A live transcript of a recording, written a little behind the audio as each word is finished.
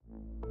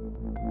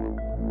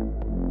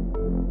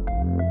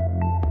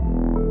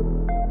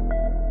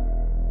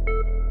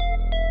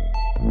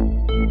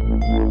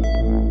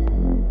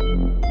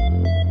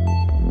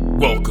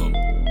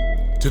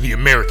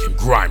American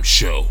Grime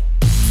Show.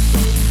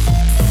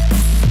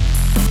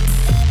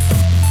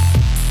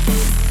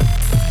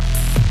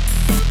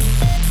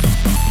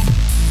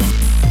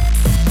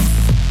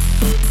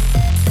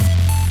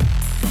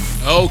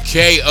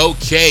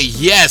 Okay,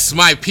 yes,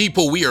 my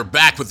people, we are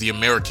back with the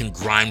American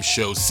Grime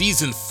Show,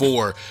 Season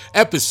 4,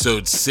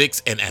 Episode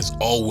 6, and as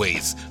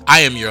always,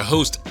 I am your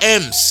host,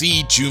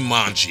 MC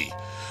Jumanji.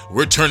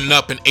 We're turning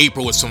up in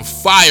April with some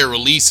fire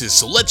releases,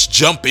 so let's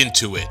jump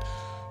into it.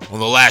 On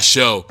the last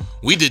show,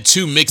 we did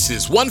 2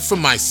 mixes, one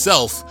from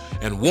myself,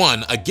 and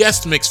one a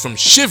guest mix from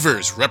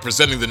Shivers,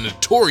 representing the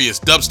notorious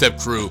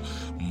dubstep crew,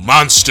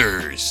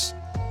 Monsters.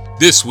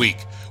 This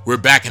week, we're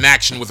back in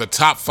action with a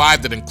top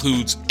 5 that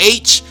includes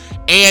H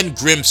and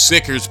Grim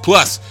Sickers,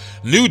 plus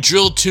new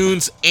drill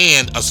tunes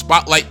and a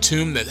spotlight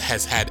tune that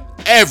has had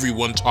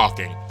everyone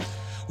talking.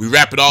 We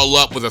wrap it all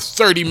up with a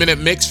 30-minute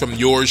mix from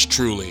yours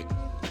truly.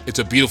 It's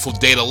a beautiful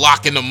day to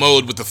lock into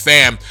mode with the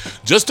fam.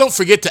 Just don't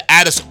forget to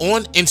add us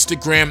on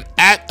Instagram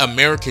at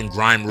American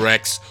Grime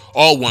Rex,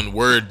 all one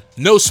word,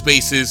 no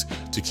spaces,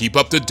 to keep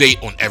up to date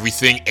on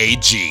everything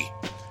AG.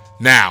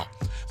 Now,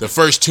 the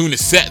first tune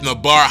is setting the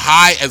bar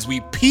high as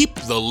we peep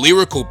the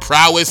lyrical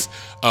prowess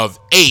of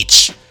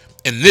H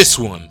in this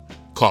one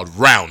called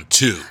Round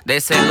 2. They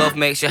say love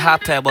makes you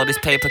happy, well this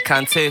paper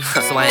can too.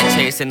 So I ain't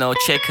chasing no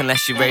chick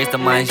unless you raise the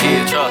mind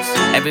you trust.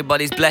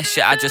 Everybody's blessed,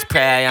 yeah, I just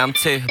pray I am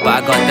too. But I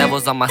got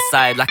devils on my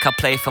side like I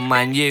play for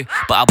Man U.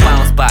 But I'll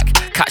bounce back,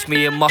 catch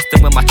me in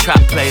Boston with my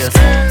trap players,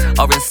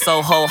 or in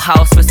Soho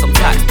House with some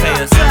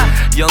taxpayers.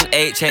 Young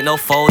H ain't no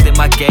fold in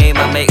my game.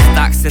 I make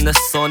stacks in the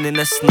sun, in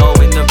the snow,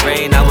 in the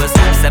rain. I was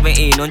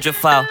 1700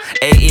 foul,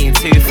 18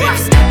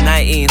 2/5,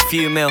 19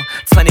 few mil,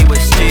 20 was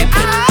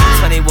stupid,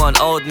 21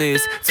 old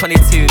news,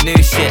 22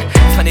 new shit,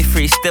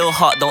 23 still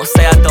hot, don't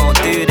say I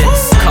don't do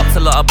this. Copped a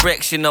lot of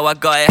bricks, you know I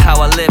got it how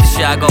I live.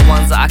 Shit, I got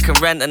ones that I can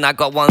rent and I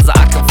got ones that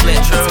I can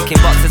flip.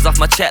 Ticking boxes off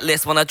my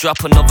checklist when I drop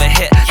another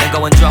hit, then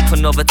go and drop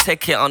another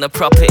ticket on a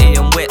property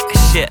and whip.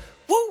 Shit,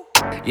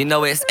 you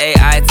know it's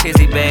AI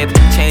Tizzy, babe.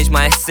 Change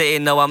my city,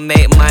 know I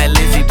make my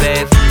Lizzie,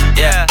 babe.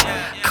 Yeah,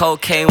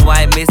 cocaine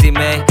white Mizzy,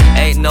 man.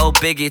 Ain't no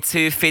biggie,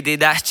 250,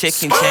 that's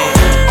chicken chain.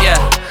 Yeah,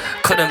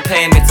 couldn't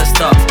pay me to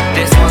stop.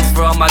 This one's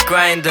for all my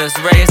grinders,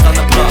 raised on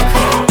the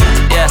block.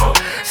 Yeah,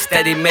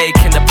 steady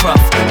making the prof.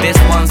 This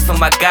one's for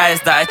my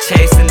guys that are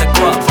chasing the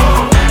crop.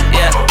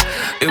 Yeah,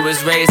 it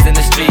was raised in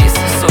the streets.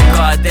 Some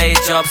got a day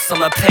job,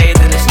 some are paid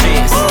in the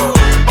streets.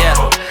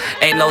 Yeah,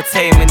 ain't no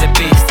taming the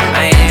beast.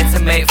 I ain't here to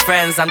make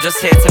friends, I'm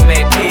just here to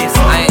make peace.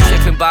 I ain't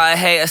tripping by a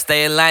hater,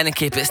 stay in line and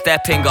keep it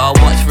stepping.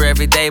 Gotta watch for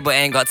every day, but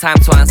ain't got time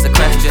to answer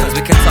questions.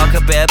 We can talk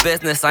a bit of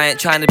business, I ain't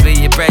trying to be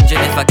your brethren.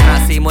 If I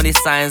can't see money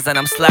signs, then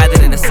I'm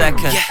sliding in a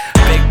second.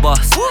 Big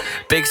boss,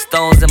 big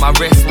stones in my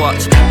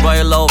wristwatch.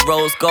 Royal old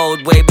rose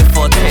gold way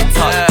before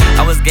TikTok.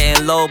 I was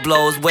getting low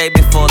blows way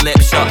before lip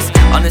shots.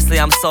 Honestly,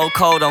 I'm so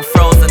cold, I'm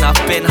frozen, I've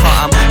been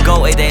hot. I'm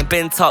goated, ain't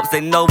been tops.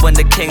 They know when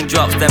the king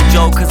drops. Them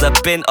jokers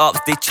have been ups,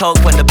 they choke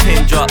when the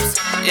pin drops.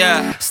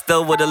 Yeah,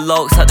 still with the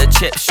lokes at the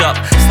chip shop.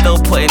 Still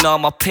putting all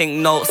my pink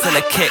notes in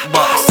the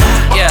kickbox.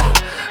 Yeah,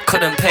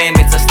 couldn't pay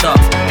me to stop.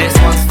 This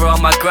one's for all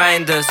my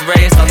grinders,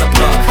 raised on the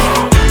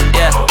block.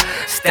 Yeah,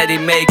 steady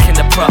making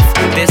the prof.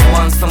 This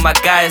one's for my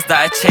guys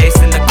that are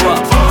chasing the crop.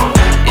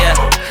 Yeah,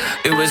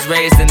 it was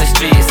raised in the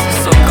streets.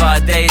 Some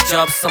got a day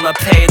job, some are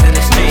paid in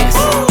the streets.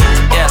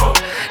 Yeah,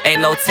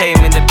 ain't no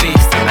taming the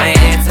beast. I ain't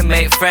here to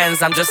make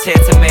friends, I'm just here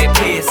to make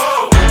peace.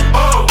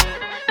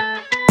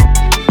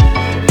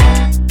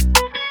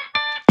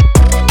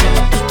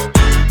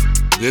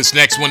 This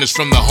next one is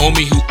from the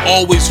homie who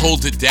always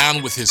holds it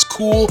down with his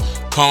cool,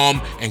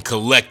 calm, and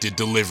collected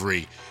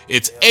delivery.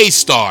 It's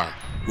A-Star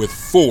with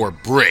 4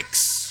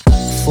 bricks.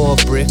 4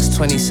 bricks,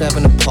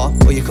 27 a pop.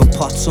 Or you could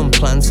pot some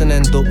plants and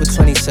end up with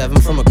 27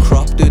 from a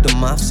crop. Do the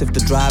maths, if the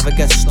driver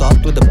gets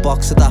stopped with a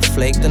box of that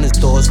flake, then his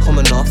door's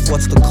coming off.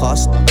 What's the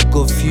cost? A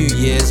good few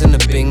years in the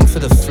bing for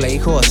the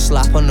flake, or a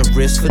slap on the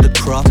wrist for the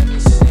crop.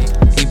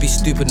 He'd be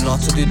stupid not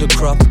to do the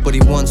crop, but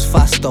he wants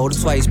fast though,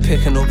 that's why he's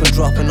picking up and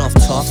dropping off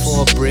top.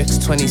 4 bricks,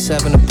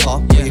 27 a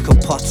pop. Or you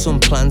could pot some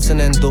plants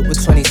and end up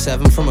with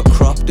 27 from a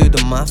crop. Do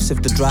the maths,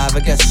 if the driver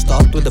gets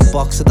stopped with a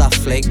box of that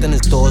flake, then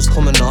his door's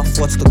coming off.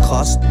 What's the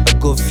cost? A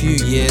good few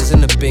years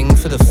in the bing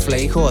for the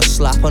flake, or a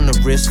slap on the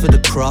wrist for the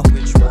crop.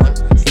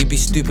 He'd be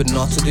stupid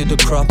not to do the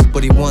crop,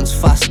 but he wants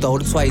fast though,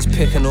 that's why he's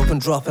picking up and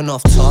dropping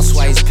off tops. That's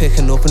why he's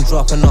picking up and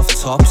dropping off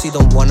tops. He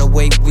don't wanna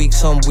wait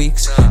weeks on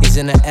weeks. He's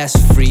in a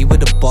S3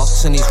 with a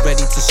box and he's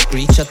ready to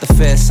screech at the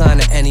first sign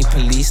of any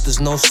police, there's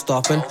no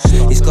stopping.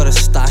 He's got a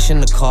stash in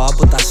the car,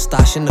 but that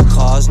stash in the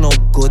car's no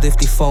good if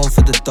they phone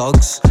for the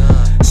dogs.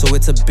 So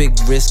it's a big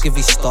risk if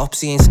he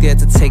stops. He ain't scared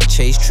to take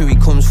chase, true, he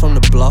comes from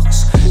the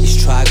blocks.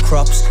 He's tried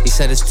crops, he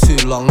said it's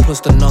too long,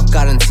 plus they're not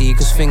guaranteed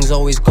cause things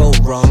always go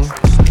wrong.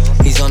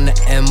 He's on the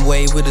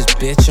M-way with his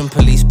bitch and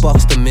police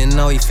boxed him in,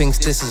 now he thinks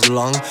this is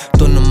long.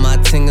 Done the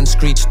mad thing and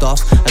screeched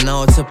off, and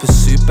now it's a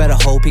pursuit, better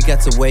hope he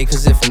gets away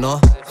cause if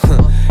not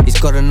he's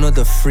got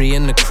another 3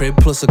 in the crib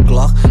plus a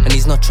Glock, and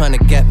he's not trying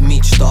to get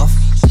meeched off.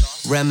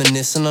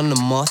 Reminiscing on the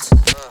mott,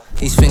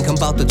 He's thinking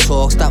about the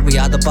talks that we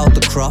had about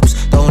the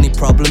crops. The only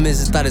problem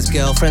is that his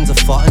girlfriend's a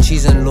fart and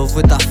she's in love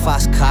with that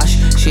fast cash.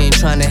 She ain't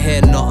trying to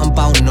hear nothing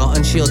about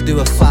nothing. She'll do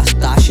a fast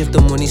dash if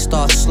the money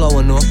starts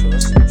slowing up.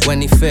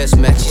 When he first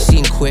met, she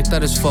seen quick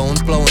that his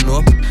phone's blowing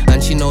up,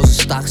 and she knows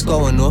the stack's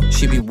going up.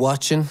 She be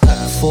watching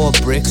 4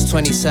 bricks,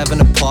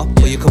 27 a pop.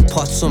 Or you could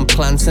pot some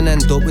plants and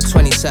end up with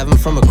 27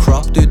 from a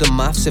crop. Do the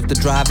maths, if the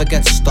driver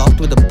gets stopped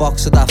with a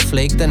box of that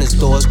flake, then his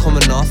door's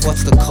coming off.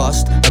 What's the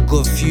cost? A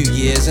good few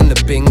years in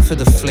the bing for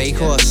the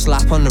flake, or a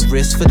slap on the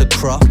wrist for the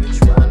crop.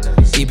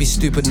 He'd be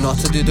stupid not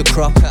to do the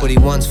crop, but he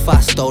wants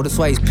fast though, that's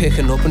why he's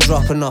picking up and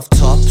dropping off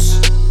tops.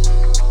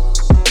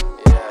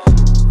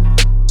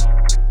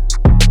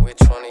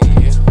 Which one are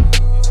you?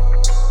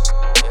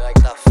 You like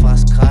that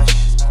fast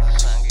cash?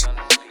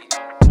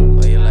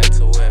 Or you like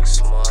to work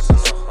smart and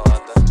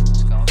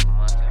not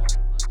harder?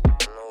 I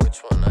know which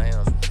one I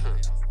am.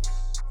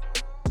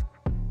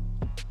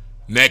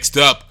 Next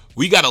up,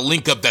 we got a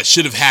link up that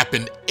should have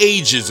happened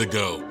ages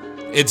ago.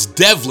 It's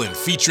Devlin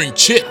featuring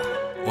Chip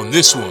on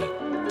this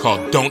one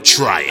called Don't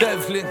Try It.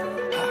 Devlin,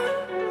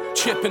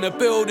 Chip in the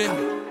building.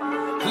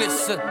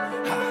 Listen,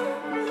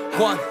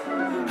 one.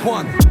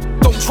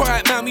 Don't try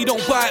it, man, we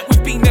don't buy it.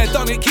 We've been there,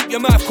 done it, keep your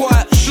mouth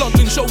quiet.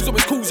 London shows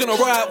always causing a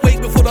riot.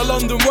 Wait before the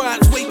London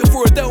riots, wait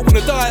before Adele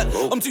wanna diet.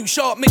 I'm too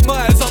sharp, Mick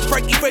Myers, I'm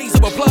Frankie Fraser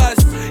replies.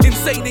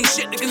 Insane ain't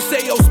shit that can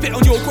say I'll spit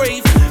on your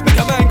grave. Make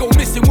a man go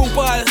missing, we'll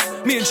buy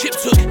us. Me and Chip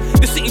took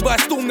the city by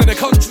storm in the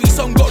country.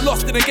 Some got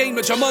lost in a game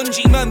of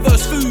Jumanji. Man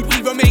versus food,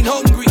 we remain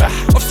hungry.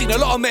 I've seen a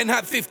lot of men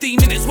have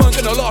 15 minutes, weren't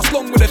gonna last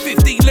long with the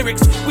 15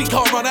 lyrics. We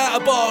can't run out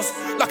of bars,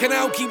 like an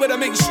alky where the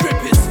main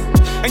strip is.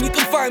 And you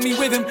can find me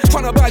with him,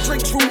 trying to buy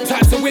drinks for all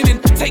types of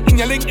women. Taking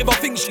your link if I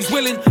think she's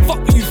willing. Fuck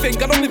what you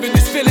think, I don't live in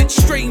this village.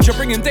 Stranger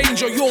bringing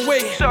danger your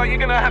way. Sir, you're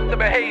gonna have to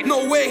behave.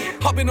 No way,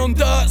 I've been on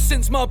dirt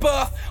since my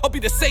birth. I'll be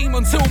the same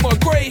until my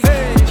grave.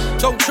 Hey,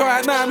 don't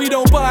try it, man, we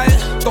don't buy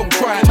it. Don't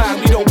try it,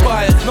 man, we don't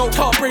buy it. No,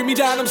 can't bring me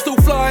down, I'm still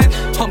flying.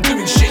 I'm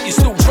doing shit, you're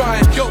still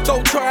trying. Yo,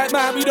 don't try it,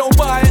 man, we don't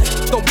buy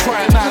it. Don't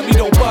try it, man, we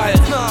don't buy it.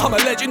 I'm a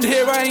legend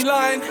here, I ain't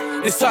lying.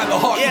 This type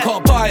of heart, you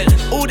can't buy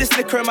it. All this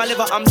liquor in my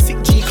liver, I'm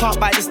sick G. Can't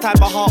buy this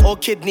type of heart or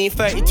kidney.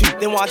 32,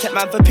 they want to take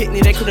man for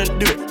picnic, they couldn't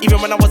do it.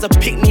 Even when I was a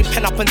picnic,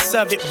 pen up and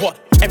serve it, what?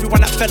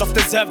 Everyone that fell off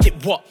deserved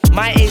it, what?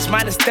 My age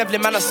minus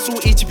Devlin, man, I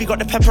salty. If you got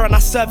the pepper and I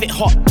serve it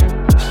hot.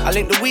 I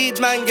link the weed,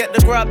 man, get the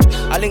grub.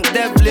 I link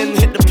Devlin,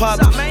 hit the pub.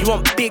 You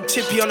want big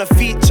chippy on a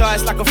feature,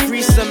 it's like a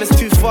threesome, it's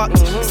too fucked.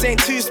 This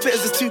ain't 2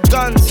 spitters, it's 2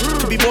 guns.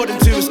 Could be more than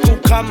 2, it's cool,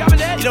 come.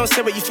 You don't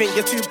say what you think,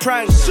 you're too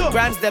pranked.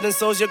 Grand's dead and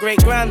so's your great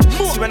grand.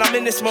 See, when I'm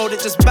in this mode,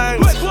 it just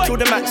bangs. Kill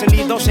the match and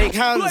leave, don't shake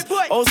hands.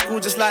 Old school,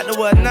 just like the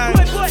word nang.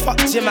 Fuck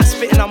Jim at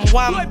spitting, I'm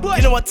wham.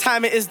 You know what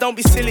time it is, don't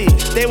be silly.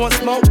 They want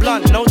smoke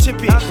blunt, no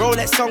chippy.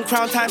 Rolex on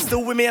crown time,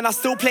 still with me, and I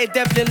still play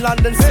Devlin,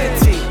 London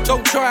City.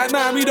 Don't try it,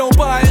 man, we don't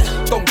buy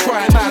it. Don't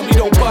try it, man, we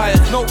don't buy it.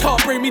 No,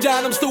 can't bring me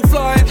down, I'm still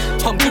flying.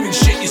 I'm doing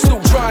shit, you're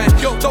still trying.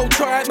 Yo, don't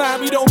try it, man,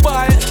 we don't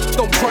buy it.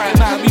 Don't try it,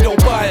 man, we don't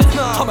buy it.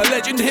 I'm a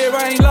legend here,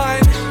 I ain't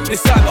lying.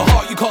 This type of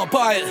heart, you can't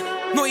buy it.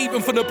 Not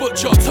even from the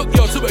butcher. Took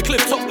you to a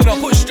cliff top, then I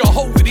pushed you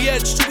over the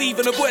edge to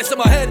even a voice in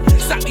my head.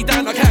 Sat me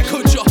down like how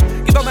could ya?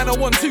 Give a man a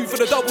 1-2 for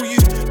the W.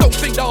 Don't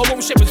think that I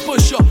won't Shepherd's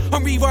Bush ya.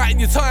 I'm rewriting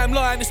your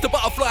timeline, it's the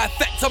butterfly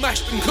effect, I'm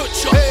Ashton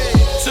Kutcher. Hey,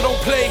 so don't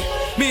play,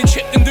 me and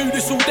Chip can do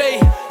this all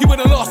day. You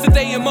wouldn't last a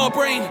day in my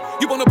brain.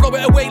 You wanna blow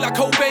it away like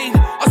Cobain.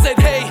 I said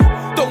hey,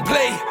 don't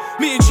play,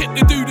 me and Chip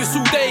can do this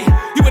all day.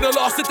 You wouldn't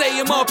last a day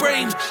in my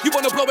brain. You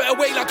wanna blow it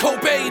away like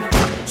Cobain.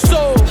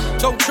 So,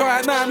 don't try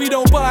it, man, we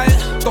don't buy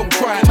it. Don't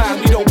try it, man,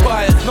 we don't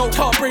buy it. No,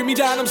 can't bring me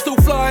down, I'm still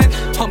flying.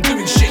 I'm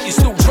doing shit, you're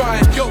still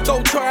trying. Yo,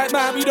 don't try it,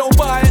 man, we don't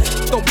buy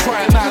it. Don't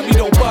try it, man, we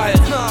don't buy it.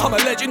 I'm a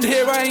legend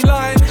here, I ain't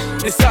lying.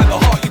 This type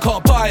of heart, you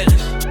can't buy it.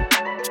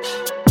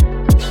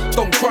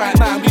 Don't try it,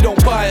 man, we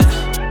don't buy it.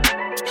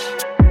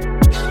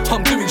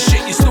 I'm doing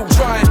shit, you're still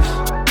trying.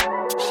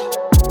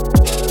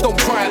 Don't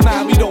try it,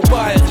 man, we don't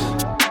buy it.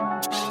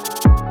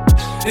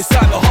 This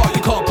type of heart,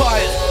 you can't buy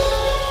it.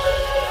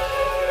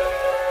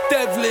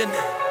 Devlin,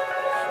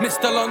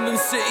 Mr. London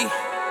City,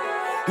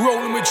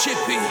 rolling with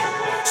Chippy,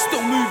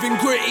 still moving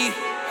gritty.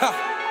 Ha.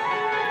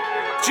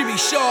 Jimmy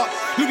Sharp,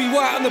 Louis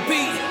White on the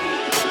beat.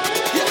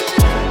 Yeah.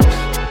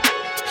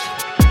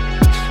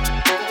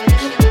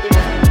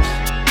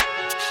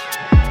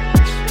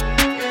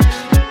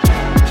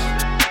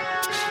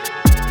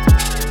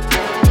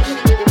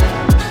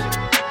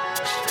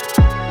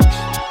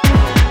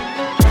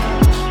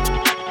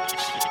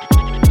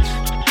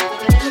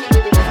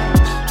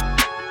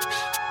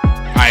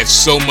 I have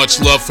so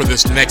much love for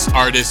this next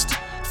artist.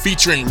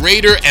 Featuring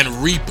Raider and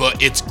Reaper,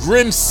 it's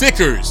Grim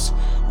Sickers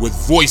with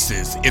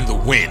Voices in the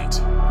Wind.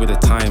 with the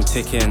time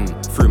ticking.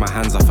 Through my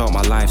hands I felt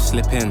my life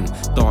slipping.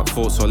 Dark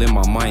thoughts all in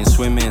my mind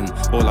swimming.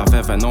 All I've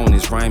ever known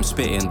is rhyme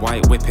spitting,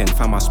 white whipping.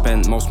 Fam, I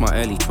spent most my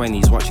early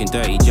 20s watching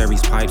Dirty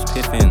Jerry's pipes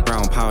piffing.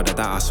 Brown powder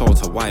that I sold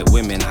to white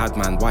women. Had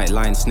man white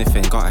line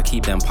sniffing, gotta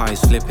keep them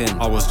pies flipping.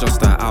 I was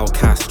just an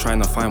outcast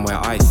trying to find where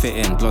I fit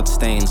in. Blood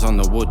stains on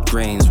the wood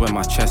grains where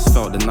my chest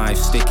felt the knife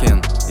sticking.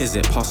 Is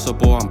it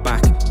possible I'm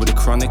back with a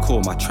chronicle?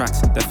 My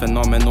tracks, they're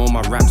phenomenal,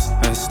 my raps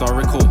are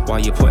historical. While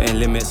you putting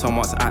limits on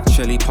what's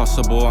actually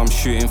possible, I'm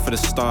shooting for the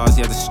stars,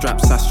 yeah the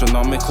strap's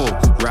astronomical.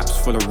 Raps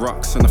full of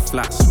rocks and the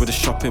flats with a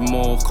shopping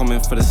mall. Coming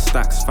for the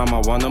stacks, fam,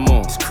 I want them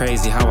all. It's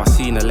crazy how I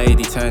seen a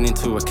lady turn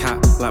into a cat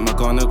like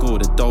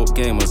McGonagall. The dope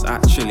game was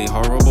actually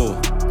horrible,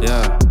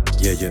 yeah.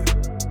 Yeah.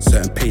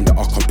 Certain pain that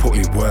I can't put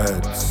in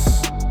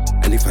words.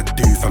 And if I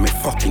do, fam, it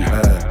fucking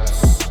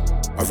hurts.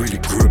 I really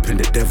grew up in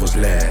the devil's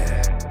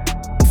lair.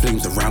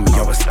 Flames around me,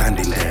 I was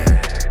standing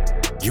there.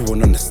 You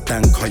won't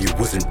understand cause you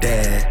wasn't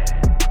there.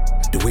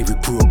 The way we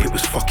grew up, it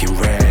was fucking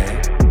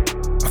rare.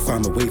 I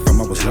found my way,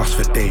 fam, I was lost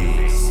for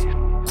days.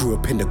 Grew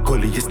up in the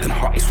gulliest and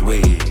hottest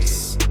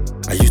ways.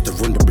 I used to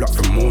run the block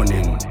from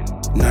morning.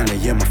 9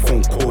 AM, my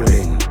phone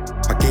calling.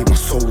 I gave my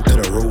soul to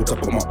the roads, I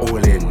put my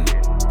all in.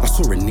 I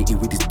saw a nitty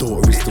with his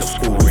daughter, he's still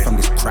schooling. Fam,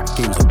 this crack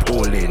game's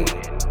appalling.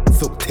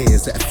 Felt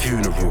tears at a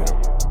funeral.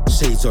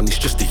 Shades on, it's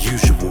just the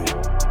usual.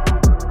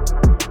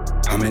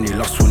 How many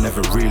lost we'll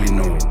never really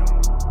know.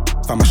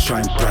 Fam, I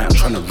shine bright, I'm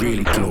trying to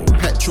really glow.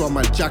 Petrol on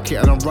my jacket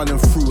and I'm running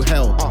through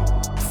hell.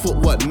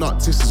 Footwork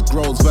nuts, this is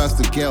Groves versus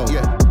the girl.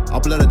 I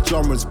blow the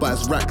genres, but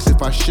it's racks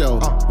if I shell.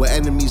 We're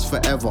enemies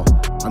forever,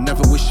 I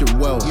never wish him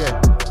well.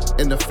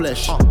 In the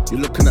flesh, you're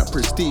looking at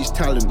prestige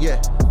talent.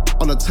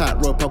 On a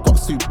tightrope, I've got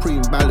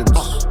supreme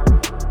balance.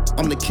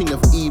 I'm the king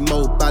of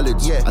emo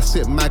ballads. I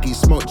sip Maggie,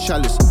 smoke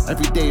chalice.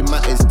 Every day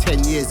matters,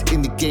 10 years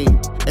in the game.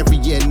 Every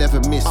year, never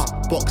miss.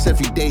 Box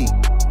every day.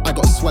 I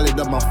got swelling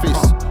on my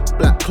fist.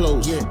 Black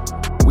clothes.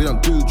 We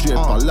don't do drip.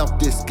 I love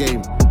this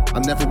game. I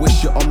never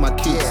wish it on my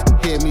kids.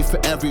 Hear me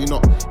forever, you're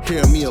not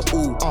hearing me at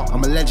all.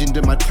 I'm a legend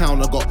in my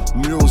town, I got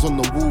murals on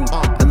the wall.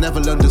 I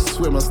never learned to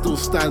swim, I'm still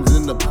standing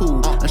in the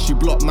pool. And she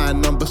blocked my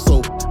number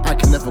so I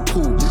can never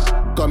call.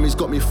 Gummy's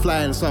got me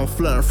flying, so I'm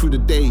flirting through the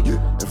day.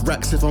 If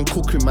racks if I'm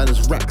cooking, man,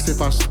 it's racks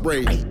if I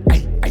spray.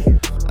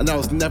 And I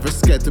was never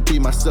scared to be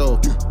myself.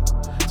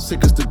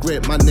 Sick as the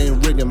great, my name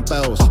ringing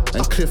bells.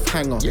 And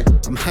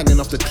cliffhanger, I'm hanging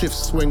off the cliff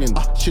swinging.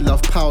 She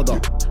love powder,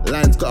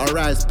 lines got her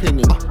eyes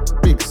pinging.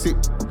 Big sick,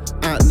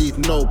 I don't need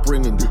no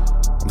bringing.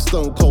 I'm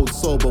stone cold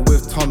sober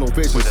with tunnel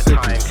vision. With the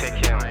time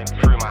ticking,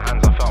 through my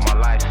hands I felt my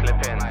life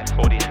slipping.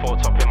 All these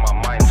thoughts up in my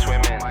mind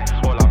swimming.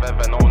 All I've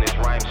ever known is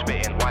rhyme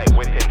spitting, white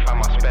whipping. Fam,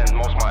 I spent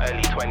most my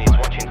early 20s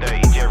watching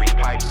Dirty Jerry's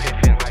pipes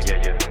piffing.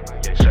 Yeah.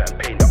 Certain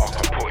pain that I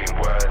can't put in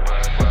words.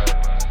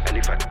 And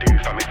if I do,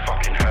 fam, it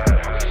fucking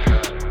hurts.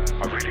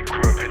 I really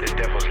grew up in the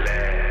devil's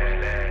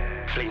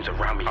lair. Flames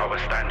around me, I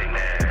was standing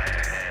there.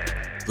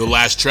 The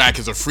last track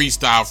is a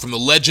freestyle from the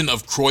legend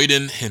of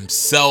Croydon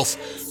himself,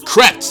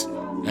 Crept,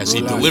 as he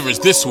delivers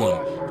this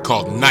one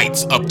called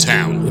Nights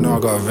Uptown. You know I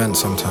got a vent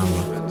sometime.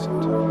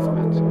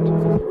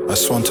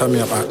 That's one time me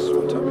up at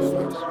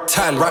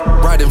Tan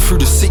riding through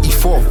the city,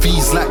 4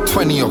 V's like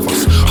 20 of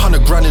us.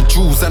 100 grand in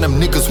jewels and them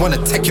niggas wanna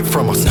take it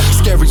from us.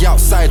 Scary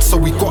outside, so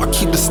we gotta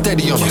keep the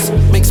steady on us.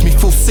 Makes me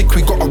feel sick,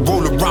 we gotta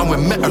roll around with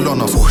metal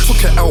on us.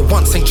 Took an L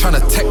once, ain't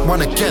tryna take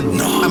one again.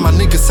 And my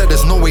niggas said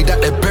there's no way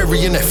that they're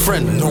burying their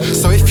friend.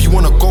 So if you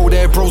wanna go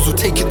there, bros will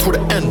take it to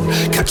the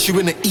end. Catch you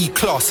in the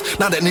E-class,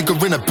 now that nigga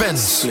in a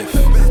Benz.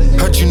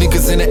 Heard you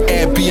niggas in an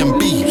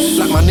Airbnb,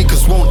 like my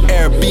niggas won't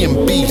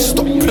Airbnb.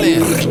 Stop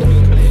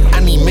playing.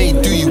 He may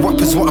do you up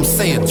is what I'm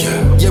saying.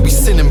 Yeah, we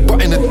sinning,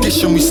 but in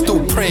addition we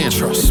still praying.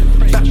 Trust.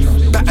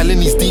 Battling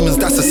these demons,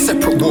 that's a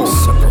separate war.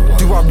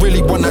 Do I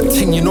really want that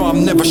thing? You know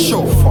I'm never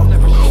sure.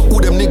 All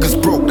them niggas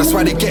broke, that's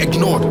why they get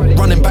ignored.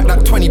 Running back that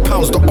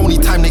 £20, the only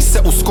time they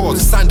settle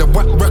scores. Signed a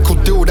whack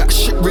record deal, that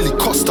shit really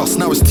cost us.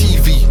 Now it's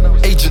TV,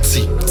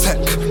 agency, tech,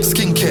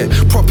 skincare,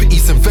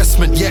 properties,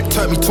 investment, yeah, it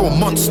turned me to a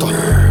monster.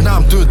 Now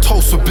I'm doing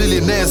toast with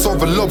billionaires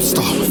over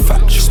lobster.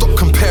 Stop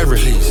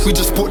comparing, we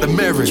just bought the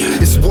marriage.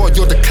 It's war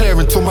you're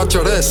declaring till my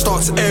jaw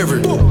starts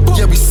airing.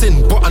 Yeah, we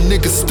sin, but our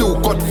niggas still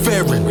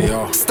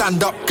God-fearing.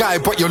 Stand up guy,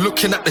 but you're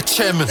looking at the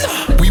chairman.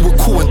 We were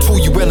cool until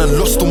you went and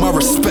lost all my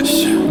respect.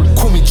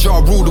 Call me Ja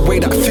Rule, the way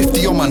that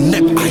 50 on my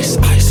neck. Ice.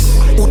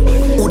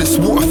 All this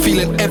water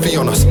feeling heavy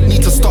on us.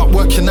 Need to start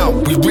working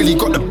out, we really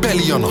got the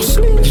belly on us.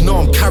 You know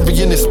I'm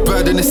carrying this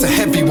burden, it's a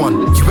heavy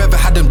one. You ever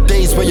had them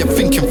days where you're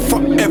thinking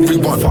fuck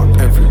everyone?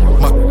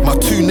 My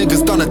 2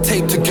 niggas done a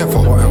tape together.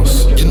 What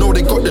else? You know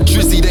they got the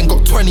drizzy, then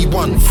got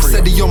 21.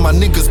 Said he on my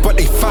niggas, but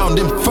they found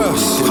him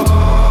first.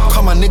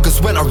 Come my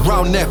niggas went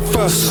around there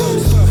first.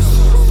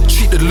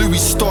 Treat the Louis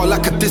store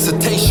like a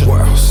dissertation.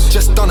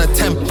 Just done a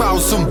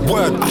 10,000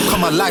 word.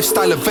 Come my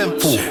lifestyle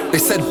eventful. They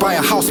said buy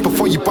a house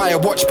before you buy a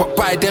watch, but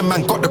by then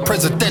man got the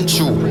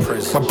presidential.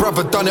 My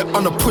brother done it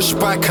on a push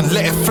bike and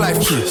let it fly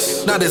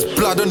through. Now there's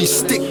blood on his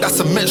stick, that's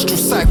a menstrual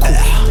cycle.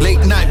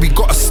 Late night we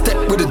gotta step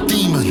with the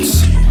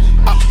demons.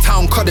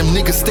 Uptown cause them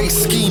niggas stay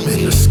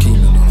scheming.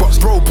 But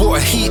Bro bought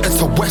a heater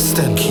to West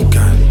End. Keep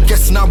going.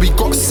 Guess now we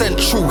got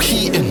central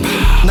heating.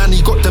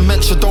 Nanny got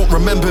dementia, don't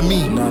remember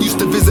me. Used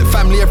to visit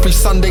family every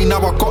Sunday, now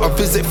I gotta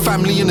visit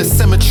family in the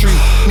cemetery.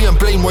 Me and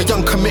Blaine were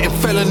young committing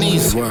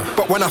felonies,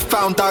 but when I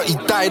found out he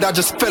died, I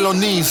just fell on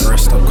knees.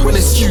 When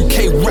it's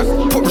UK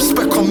rap, put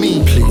respect on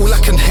me. All I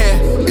can hear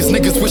is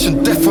niggas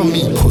wishing death on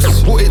me.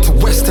 Brought it to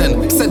West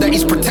End, said that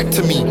he's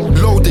protecting me.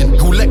 Loading,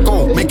 who'll let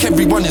go, make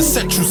everyone in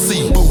Central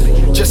see.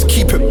 Just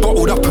keep it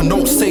bottled up and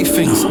don't say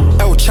things.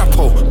 El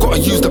Chapo, gotta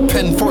use the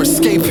pen for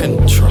escaping.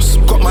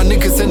 Got my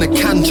niggas in the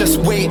can just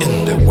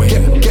waiting.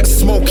 Get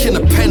smoke in a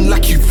pen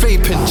like you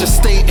vaping, just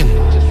stating.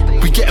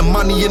 We getting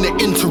money in the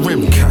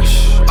interim.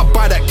 Cash. I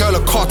buy that girl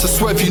a car to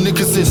swerve you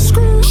niggas in.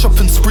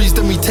 Shopping sprees,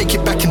 then we take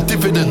it back in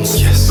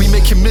dividends. Yes. We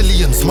making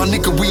millions, my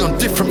nigga, we on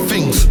different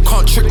things.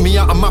 Can't trick me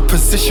out of my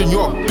position,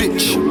 you're a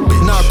bitch.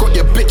 Now I got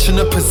your bitch in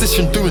a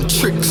position doing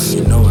tricks.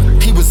 You know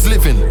it. He was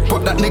living,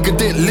 but that nigga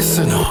didn't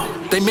listen.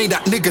 They made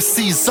that nigga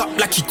seize up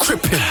like he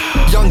crippin'.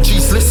 Young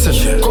G's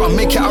listen, gotta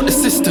make it out the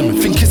system.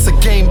 Think it's a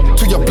game,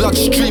 till your blood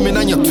streaming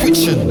and you're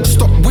twitching.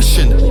 Stop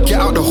wishing, get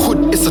out the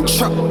hood, it's a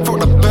trap. Felt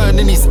the burn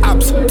in his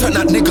abs, turn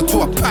that nigga to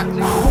a pack.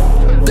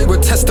 They were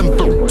testing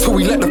bro, till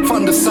we let the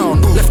thunder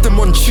sound. Left them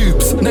on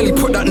tubes, nearly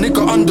put that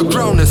nigga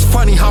underground. It's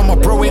funny how my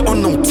bro ain't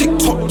on no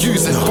TikTok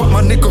using, but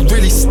my nigga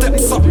really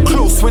steps up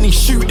close when he's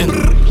shooting.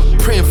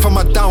 Praying for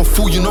my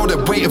downfall, you know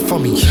they're waiting for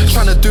me.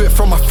 Trying to do it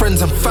for my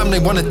friends and family,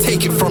 wanna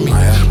take it from me.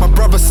 My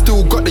brother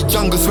still got the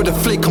youngest with a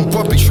flake and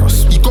Bobby.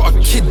 You got a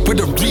kid with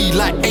a re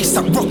like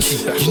ASAP Rocky.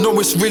 You know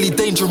it's really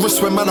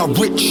dangerous when man are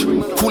rich.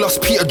 Call us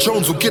Peter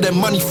Jones, will get their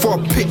money for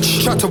a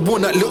pitch. Tried to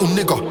warn that little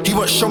nigga, he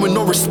wasn't showing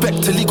no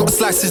respect till he got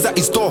slices at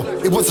his door.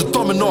 It was a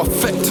domino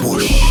effect.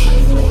 Whoosh.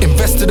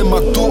 Invested in my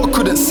daughter,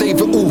 couldn't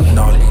save it all.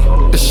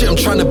 The shit I'm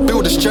trying to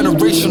build is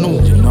generational.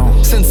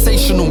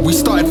 Sensational, we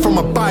started from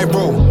a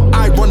biro.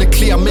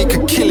 Ironically, I make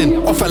a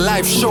killing off a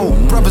live show.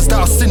 Brothers that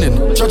are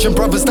sinning, judging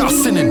brothers that are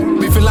sinning.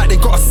 Moving like they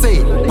gotta say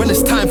it when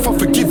it's time for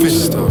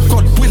forgiving.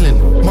 God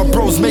willing, my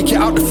bros make it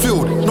out the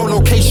field. No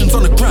locations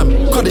on the gram,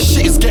 cause this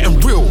shit is getting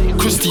real.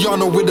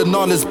 Cristiano with the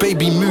Nala's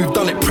baby move,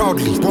 done it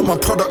proudly. Want my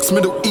products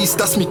Middle East,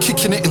 that's me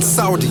kicking it in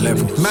Saudi.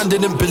 Man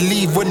didn't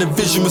believe when the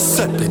vision was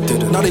set. They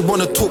didn't. Now they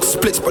wanna talk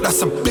splits, but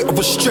that's a bit of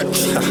a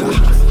stretch.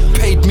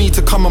 Paid me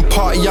to come and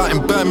party out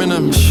in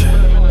Birmingham.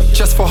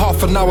 Just for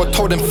half an hour,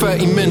 told them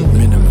 30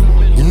 minimum.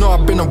 You know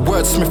I've been a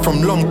wordsmith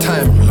from long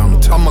time.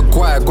 I'm a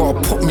guy, gotta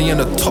put me in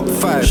the top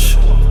 5.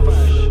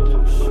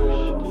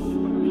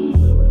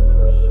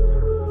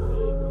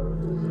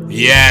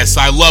 Yes,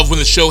 I love when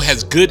the show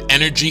has good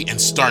energy and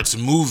starts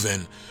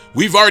moving.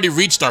 We've already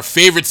reached our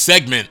favorite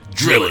segment,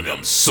 Drilling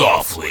Them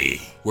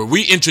Softly, where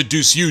we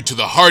introduce you to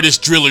the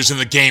hardest drillers in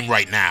the game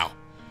right now.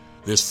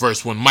 This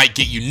first one might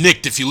get you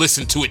nicked if you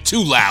listen to it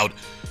too loud.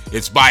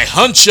 It's by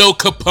Huncho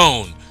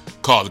Capone,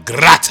 called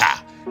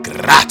Grata.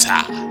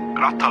 Grata.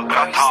 Grata,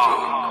 grata.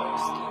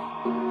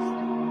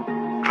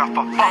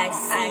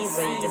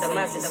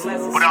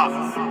 What up?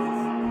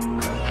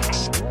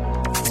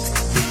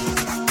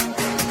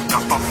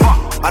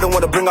 I don't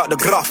wanna bring out the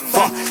gruff,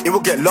 it will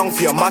get long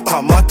for your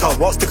mata.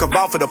 Won't stick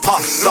around for the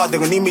pasta. They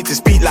gon' need me to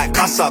speak like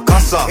casa.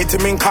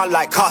 Intermin can't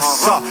like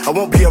casa. I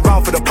won't be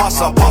around for the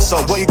pasta.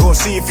 What you gon'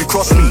 see if you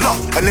cross me?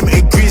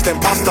 Unlimited grease,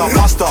 then pasta.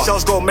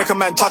 Shells go make a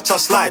man cha-cha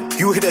slide.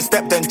 You hit a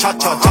step, then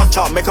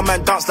cha-cha. Make a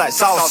man dance like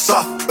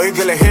salsa. All you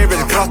gonna hear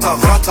is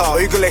grata. All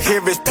you gonna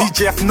hear is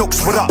PJF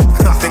Nooks, what up?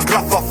 Then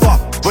grappa.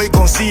 What you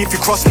gon' see if you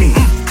cross me?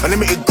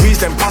 Unlimited grease,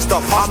 then pasta.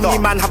 How many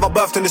man have a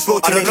birth on this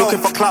road? I ain't looking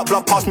for clout,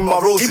 blood, pass me my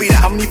roses.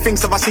 How many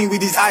things have I seen with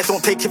these eyes?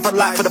 Don't take it for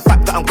life for the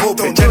fact that I'm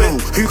coping. General,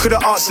 who could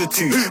I answer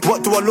to?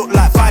 What do I look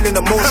like? Finding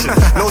emotion.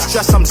 No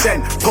stress, I'm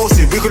zen.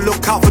 Posted, we could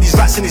look out for these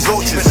rats and these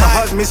roaches. I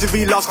heard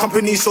misery loves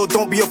company, so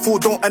don't be a fool,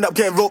 don't end up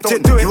getting roped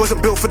in. You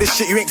wasn't built for this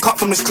shit, you ain't cut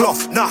from this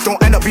cloth. Don't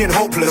end up being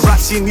hopeless. The rap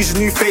scene needs a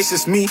new face,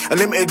 it's me.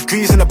 Unlimited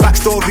grease and a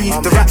backstory.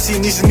 The rap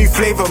scene needs a new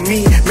flavour,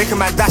 me. Make a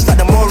man dash like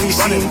the Maury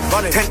scene.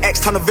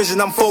 10x ton of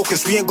vision, I'm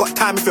focused. We ain't got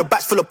time if your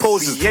back's full of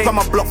poses. From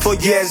my block for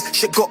years,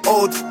 shit got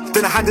old.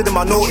 Then I handed him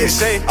my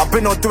notice. I've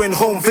been on doing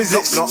home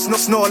visits.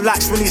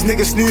 Snorlax when these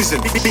niggas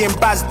snoozing. Being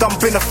bad's dumb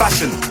in a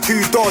fashion.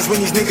 2 doors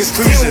when these niggas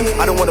cruising.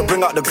 I don't wanna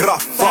bring out the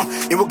gruff.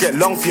 It will get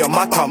long for your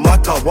mata.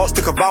 Won't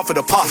stick around for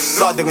the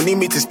pasta. They gon' need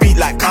me to speak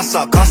like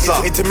casa.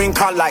 Intermin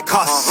can't like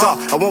casa.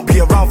 I won't be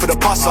around for the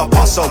pasta.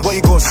 What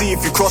you gon' see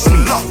if you cross me?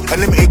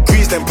 Unlimited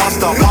grease, then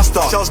pasta.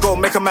 Shells go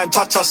make a man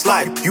cha-cha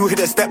slide. You hit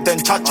a step, then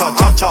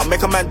cha-cha.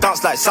 Make a man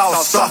dance like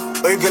salsa.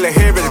 All you gonna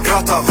hear is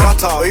grata.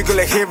 All you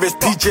gonna hear is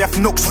PJF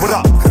Nooks, what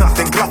up?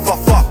 Then grappa.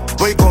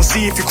 What you gon'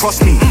 see if you cross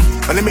me?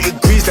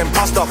 Unlimited grease, then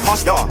pasta.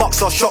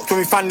 Bucks are shocked when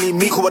we finally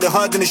meet. Cause what they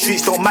heard in the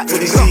streets don't match what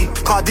they see.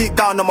 Car deep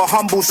down, I'm a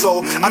humble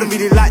soul. I don't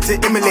really like to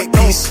emulate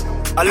peace.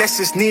 unless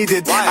it's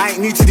needed. I ain't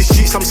new to the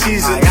streets, I'm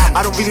seasoned.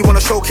 I don't really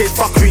wanna showcase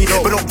fuckery,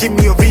 but don't give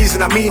me a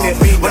reason, I mean it.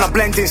 When I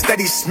blend in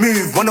steady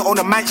smooth, wanna own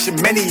a mansion,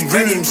 many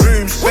rooms.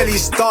 Belly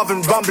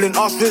starving, rumbling,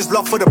 ostrich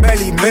love for the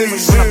belly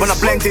moves. When I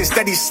blend in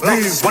steady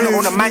smooth, wanna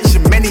own a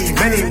mansion, many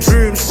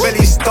rooms.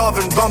 Belly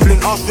starving,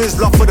 rumbling, ostrich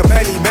love for the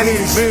belly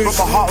moves. Broke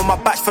my heart on my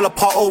back, fell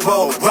apart, oh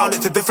well. Round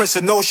it to difference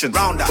and notion.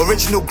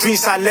 Original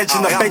Greenside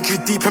legend, I beg you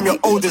deep, I'm your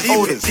oldest.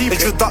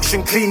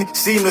 Introduction clean,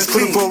 seamless.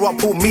 Couldn't grow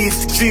up all me,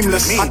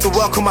 streamless. Had to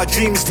work on my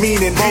dreams,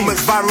 meaning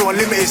moments viral,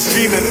 unlimited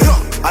streaming.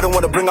 I don't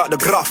wanna bring out the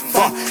gruff,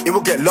 it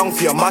will get long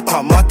for your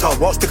mata.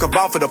 Won't stick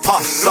around for the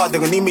past. They're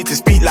gonna need me to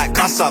speak like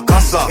Casa.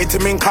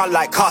 Intermin can't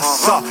like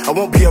Casa. I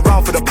won't be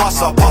around for the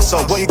passa.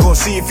 What you gonna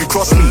see if you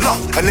cross me?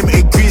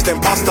 Unlimited grease, then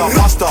pasta.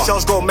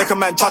 Shells go make a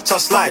man cha-cha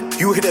slide.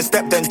 You hit a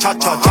step, then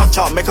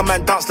cha-cha. Make a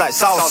man dance like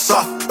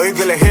salsa. All you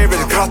gonna hear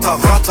is grata.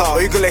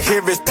 All you gonna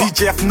hear is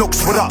PJF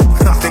Nooks, what up?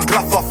 Then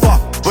graffa.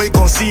 What you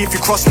gonna see if you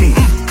cross me?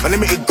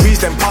 Unlimited grease,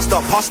 then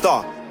pasta.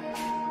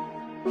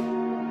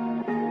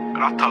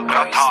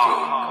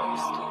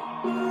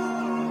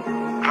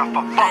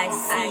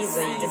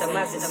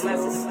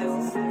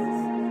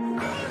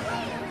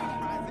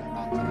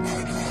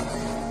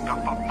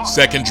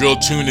 Second drill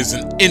tune is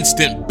an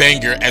instant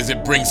banger as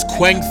it brings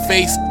Quang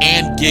Face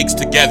and Gigs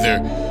together.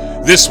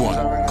 This one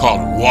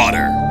called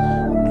Water.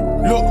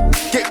 Look,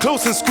 get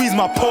close and squeeze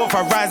my pole if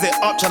I rise it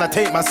up, tryna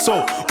take my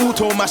soul.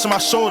 Auto mash on my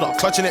shoulder,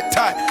 clutching it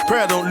tight,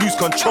 pray I don't lose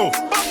control.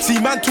 See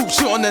man talk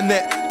shit on the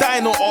net, that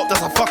ain't no art,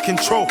 that's a fucking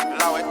troll.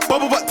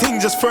 Bubble butt ting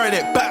just throwing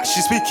it back,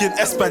 she speaking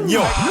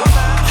Espanol.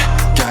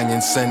 Gang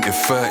incentive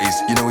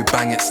 30s, you know we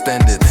bang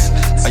extended.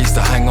 I used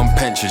to hang on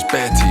benches,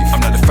 bare teeth,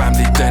 I'm like the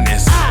family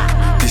dentist.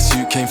 This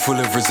suit came full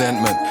of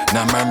resentment,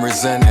 now man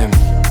resent him.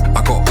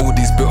 I got all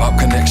these built up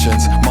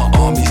connections, my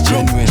army's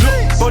genuine.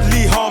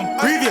 Bodily harm,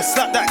 previous,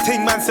 slap that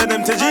ting, man, send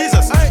him to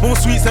Jesus. More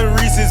sweets than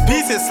Reese's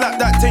Pieces, slap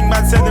that ting,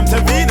 man, send him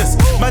to Venus.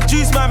 Man,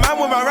 juice my man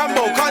with my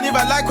Rambo, can't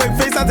even like when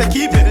face had to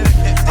keep it.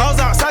 I was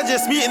outside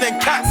just meeting them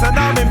cats, and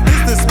now I'm in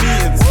business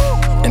meetings.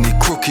 Any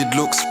crooked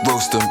looks,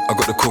 roast them, I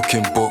got the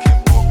cooking book.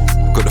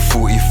 Got the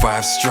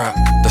 45 strap,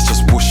 that's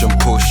just whoosh and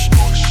push.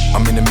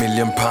 I'm in £1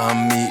 million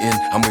meeting,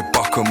 I'm with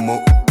Buck and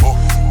Mook.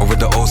 Or with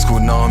the old school,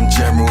 now I'm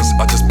generals,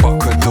 I just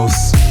buck a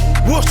dose.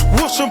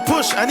 Whoosh and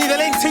push, I need a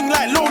lane ting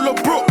like Lola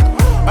Brooke.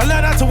 I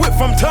learned how to whip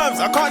from terms,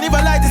 I can't even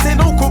lie, this ain't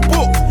no good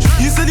book.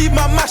 Used to leave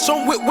my mash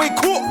on whip way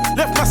court,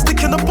 left my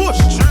stick in the bush.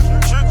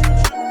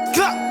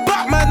 Clap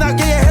back man, now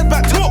get your head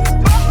back talk.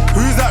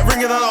 Who's that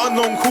ringing on an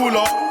unknown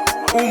caller?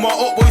 All my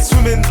up boys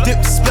swimming,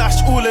 dip,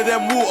 splash, all of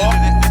them water.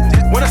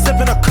 When I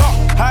step in a cup,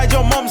 hide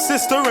your mum,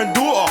 sister and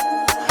daughter.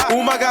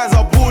 All my guys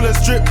are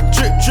ballers, drip,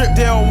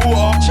 they on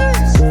water.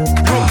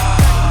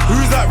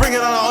 Who's that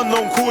ringing on an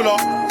unknown caller?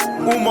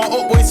 All my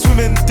up boys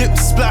swimming, dip,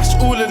 splash,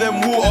 all of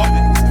them water.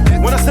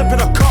 When I step in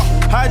a cup,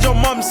 hide your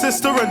mum,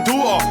 sister and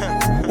daughter.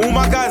 All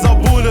my guys are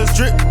ballers,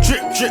 drip,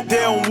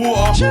 they on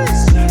water.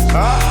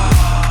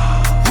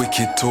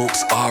 Wicked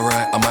talks,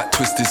 alright, I'm at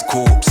Twisted's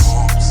corpse.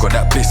 Got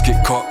that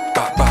biscuit cock,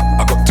 bap,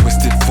 I got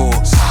twisted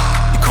thoughts.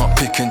 You can't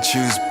pick and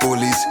choose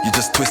bullies, you're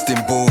just twisting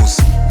balls.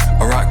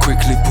 Alright,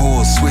 quickly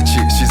pause, switch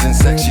it, she's in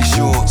sexy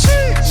shorts.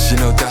 She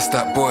know that's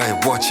that boy,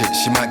 watch it,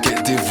 she might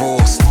get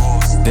divorced.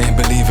 They ain't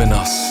believing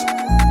us,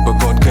 but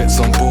God gets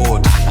on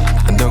board.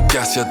 And don't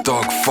gas your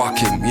dog, fuck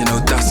him, you know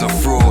that's a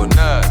fraud.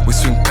 We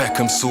swing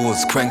Peckham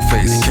swords, Quang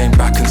Face, he came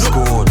back and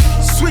scored.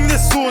 Swing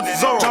this sword,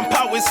 Zorro, jump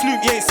out with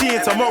Snoop, you ain't seeing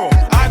tomorrow.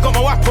 I got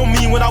my whap on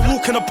me when I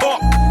walk in the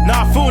park,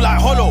 now I feel like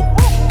hollow.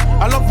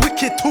 I love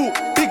wicked talk,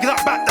 big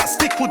that back, that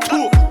stick will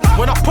talk.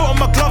 When I put on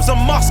my gloves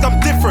and mask, I'm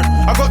different,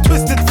 I got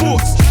twisted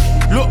thoughts.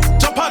 Look,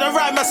 jump out the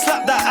rhyme and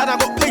slap that, and I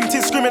got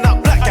painted screaming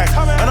out black gang.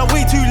 And I'm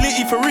way too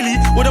litty for really,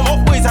 all them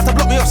up boys had to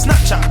block me off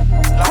Snapchat.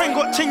 Quang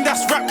got ching,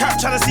 that's rap cap,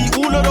 tryna see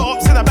all of the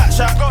ops in the back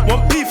shot.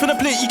 Want beef in the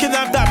plate, you can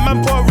have that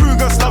man pour a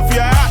Ruger stuff for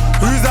your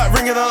hat. Who's that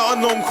ringing on an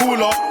unknown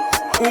caller?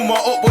 All my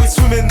up boys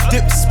swimming,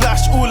 dip,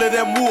 splash, all of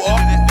them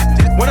water.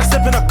 When I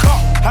step in a cup,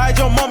 hide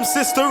your mum,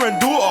 sister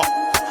and daughter.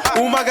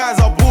 All my guys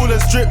are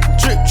ballers, drip,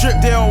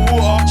 they on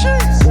water.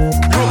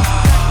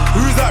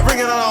 Who's that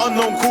ringing on an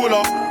unknown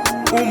caller?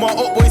 All my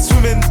up boys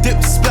swimming,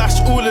 dip, splash,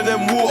 all of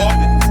them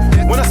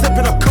water. When I step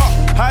in a cup,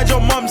 hide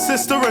your mum,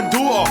 sister and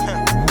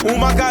daughter. All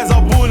my guys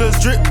are ballers,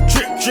 drip,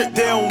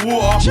 they on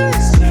water.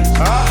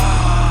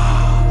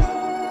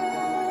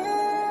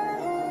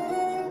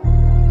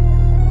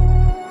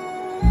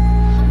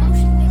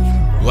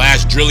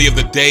 Last drilly of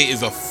the day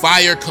is a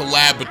fire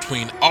collab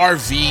between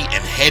RV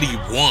and Heady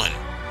One.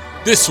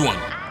 This one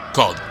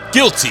called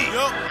Guilty.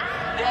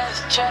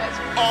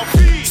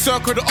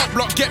 Circle the up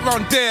block, get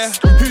round there.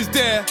 Who's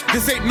there?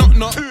 This ain't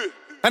knock.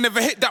 I never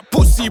hit that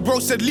pussy. Quincy, bro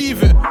said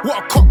leave it.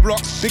 What a cop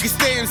block. Niggas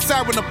stay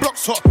inside when the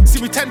block's hot.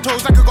 See me 10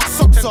 toes like I got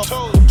socks off.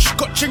 She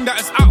got chinged at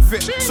his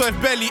outfit, so it's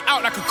barely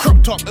out like a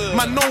crop top.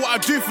 Man know what I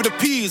do for the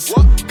peas.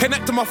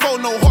 Connect to my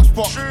phone, no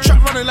hotspot.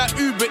 Trap running like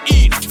Uber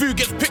Eats. Food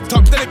gets picked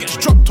up, then it gets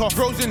dropped off.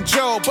 Bro's in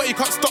jail, but he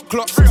can't stop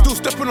clocks. Still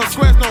stepping on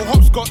squares, no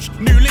hopscotch.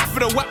 New lick for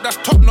the whack, that's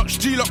top notch.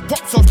 G-lock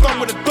pops off, done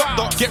with a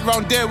dot. Get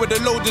round there with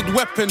a loaded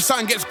weapon.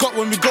 Something gets got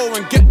when we go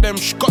and get them.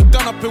 She got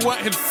done up, it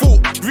weren't his fault.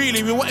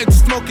 Really, we wanted to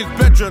smoke his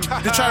bedroom.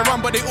 They try to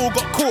run, but they all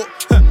got caught.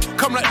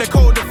 Come like they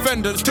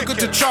co-defendants. Took it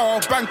to trial,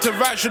 bang to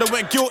right. Should've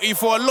went guilty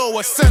for a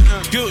lower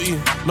sentence. Guilty,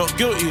 not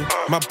guilty.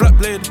 My black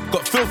blade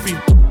got filthy.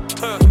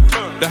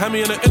 They had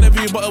me in an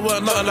interview, but it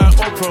weren't nothing like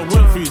Oprah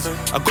Winfrey's.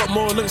 I got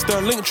more links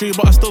than Linktree,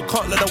 but I still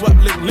can't let the web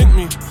link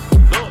me.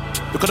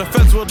 Because the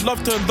feds would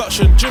love to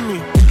induction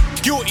Jimmy.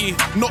 Guilty,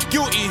 not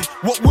guilty.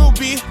 What will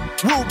be,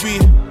 will be.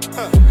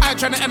 I ain't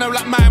tryna end up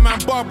like my man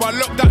Barbara.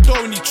 Lock that door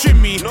and he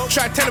trim me.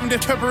 Try to tell him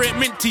this pepper ain't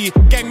minty.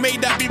 Gang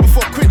made that beat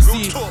before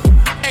Quincy.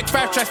 Egg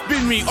 5 try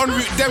spin me. En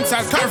route them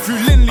sides cutting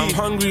through Lindley. I'm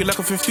hungry like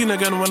a 15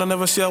 again when I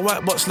never see a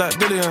white box like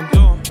Dillian.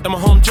 In my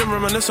home gym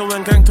reminiscing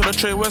when gang to the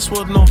Trey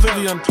Westwood, no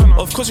Vivian.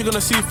 Of course you're gonna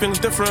see things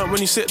different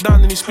when you sit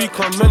down and you speak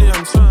on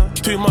millions.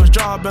 Too much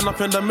job, been up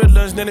in the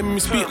Midlands, nearly me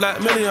speak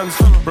like millions.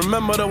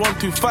 Remember the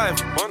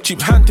 125,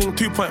 cheap hunting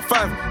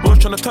 2.5. Boys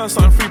trying to turn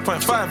something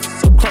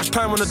 3.5. Crash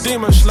time when the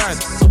demon slide.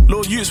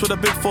 Low use with a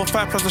big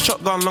 4-5 plus a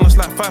shotgun, long as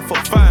like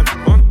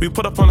 5'5". We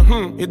put up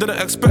on you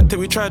didn't expect it,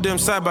 we tried doing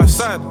side by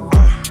side.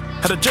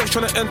 Had a Jakes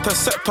trying to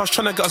intercept us,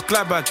 trying to get us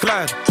glide by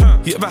glide.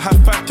 You ever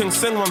had 5 things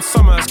sing one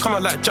summer, it's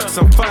coming like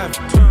Jackson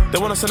 5. They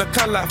want us in a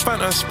can like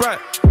Fanta and Sprite.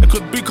 It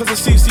could be cause of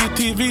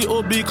CCTV,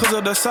 or be cause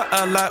of the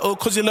satellite, or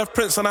cause you left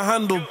prints on a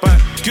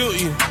handlebar.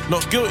 Guilty,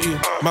 not guilty,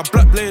 my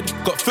black blade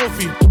got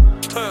filthy.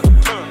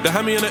 They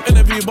had me in an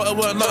interview, but it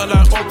weren't nothing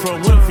like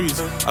Oprah Winfrey's.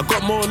 I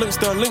got more links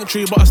than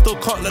Linktree, but I still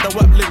can't let the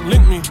web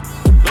link me.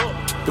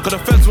 Because the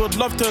feds would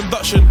love to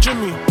induction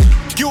Jimmy.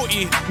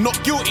 Guilty,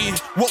 not guilty.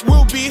 What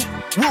will be,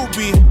 will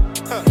be.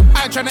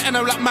 I ain't tryna end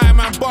up like my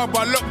man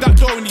Barbara. Lock that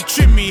door and he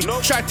trim me.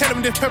 Try to tell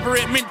him this pepper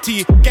ain't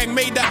minty. Gang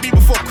made that beat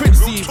before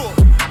Quincy.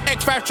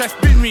 Egg 5 try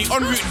spin me.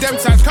 En route them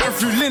sides cutting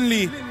through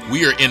Lindley.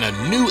 We are in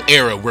a new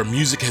era where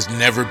music has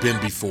never been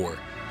before.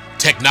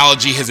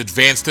 Technology has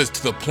advanced us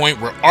to the point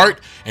where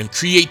art and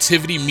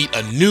creativity meet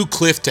a new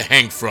cliff to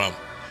hang from.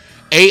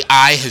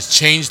 AI has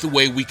changed the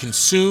way we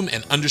consume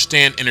and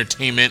understand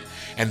entertainment,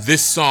 and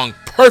this song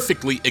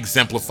perfectly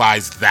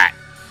exemplifies that.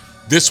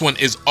 This one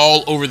is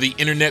all over the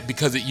internet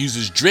because it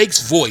uses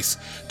Drake's voice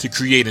to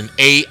create an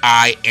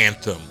AI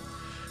anthem.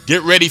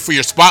 Get ready for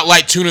your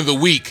Spotlight Tune of the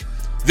Week.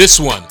 This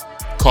one,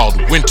 called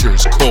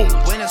Winter's Cold.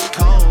 Winter's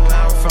cold,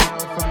 out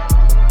from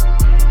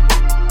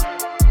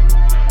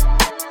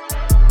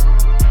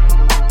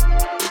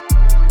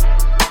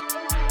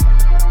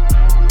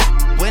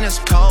Winter's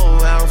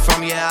cold, where I'm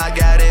from, yeah, I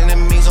got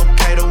enemies,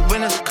 okay, the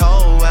winter's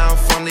cold, where I'm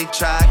from, they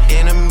try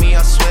enemy,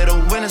 I swear the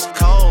winter's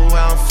cold,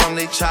 where I'm from,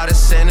 they try to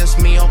sentence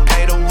me,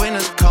 okay, the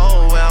winter's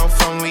cold, where I'm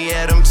from, we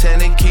had them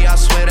tending key, I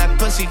swear that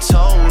pussy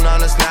told,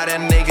 honest, now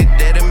that nigga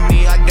dead to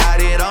me, I got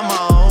it on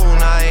my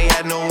own, I ain't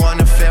had no one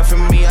to fend for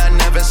me, I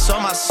never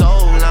sold my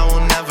soul, I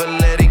will never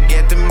let it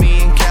get to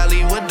me, in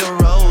Cali with the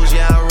rose,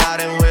 yeah, I'm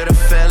riding with a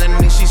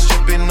felony, she's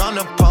stripping on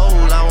the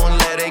pole, I won't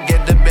let it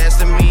get the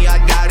best of me, I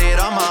got it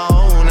on my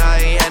own, I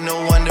ain't had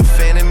no one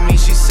defending me,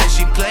 she said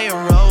she play a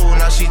role,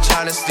 now she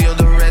tryna steal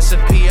the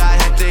recipe, I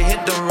had to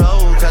hit the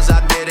road, cause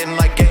I didn't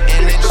like her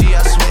energy,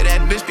 I swear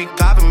that bitch be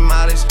popping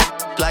mileage,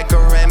 like a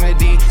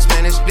remedy,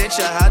 Spanish bitch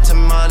a hot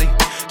tamale,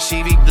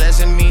 she be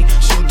blessing me,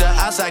 shoot the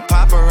house like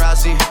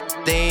paparazzi,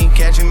 they ain't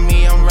catching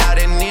me, I'm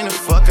riding in a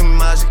fucking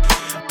Mazda,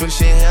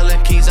 pushing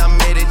hella keys, I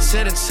made it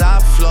to the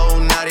top floor,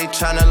 now they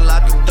tryna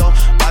lock the door,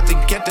 about to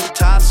get the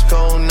tops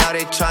cold, now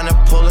they tryna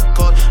pull a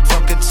cord,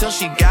 fuck her till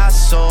she got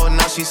sore,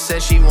 now she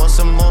said she wants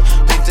some more,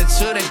 picked her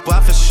to the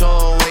bar for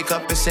sure, wake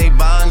up and say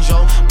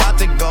bonjour, about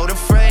to go to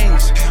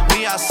friends,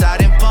 we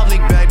outside in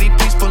public, baby,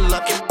 please pull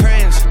up your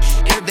prints,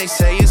 if they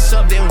say it's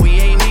up, then we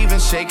ain't even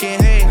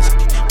shaking hands,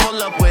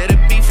 pull up with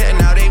a beef and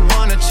now they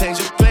wanna change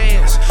the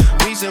plans,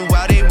 reason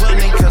why they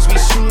running, cause we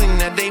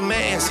shooting at they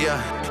mans, yeah.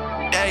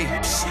 Hey,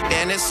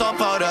 and it's all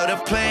part of the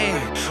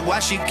plan. Why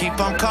she keep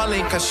on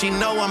calling? Cause she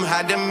know I'm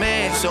high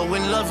demand. So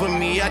in love with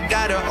me, I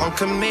got her on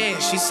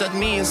command. She sucked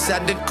me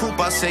inside the coupe,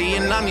 I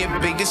saying I'm your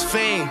biggest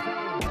fan.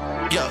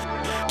 Yo,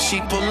 she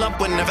pull up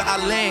whenever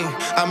I land.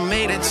 I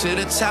made it to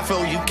the top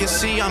row, you can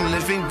see I'm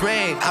living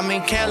grand. I'm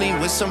in Cali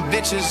with some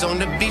bitches on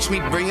the beach,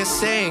 we bring a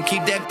sand.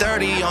 Keep that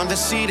 30 on the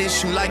seat and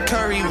shoot like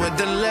Curry with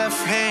the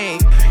left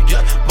hand.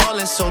 Yeah,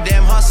 ballin' so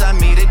damn hard, I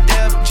made a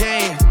Def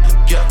Jam.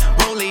 Yeah,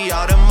 rollie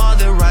all the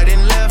mother right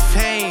and left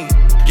hand.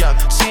 Yeah,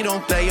 she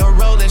don't play a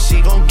role and she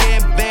gon'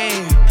 get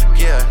banged.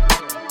 Yeah.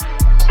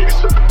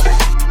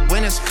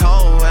 When it's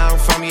cold, where I'm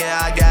from,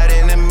 yeah, I got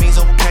enemies,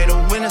 okay, the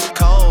winter's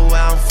cold,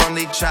 where I'm from,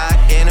 they try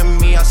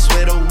enemy, I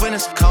swear the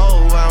winter's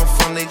cold, where I'm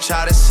from, they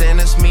try to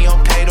sentence me,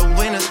 okay, the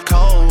winter's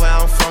cold, where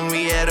I'm from,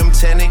 we had them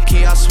tending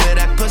key, I swear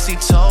that pussy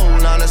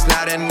told, honest,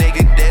 now that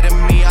nigga dead to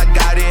me, I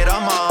got it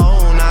on my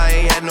own, I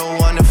ain't had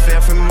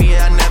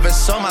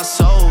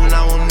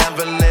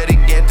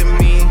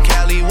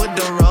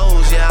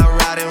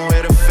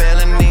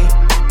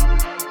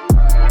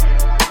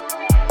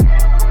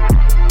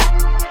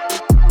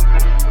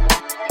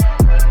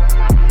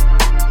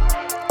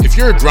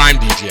you're a grime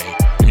DJ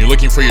and you're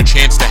looking for your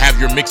chance to have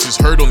your mixes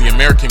heard on the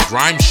American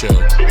Grime Show,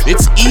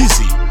 it's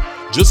easy.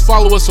 Just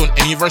follow us on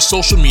any of our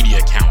social media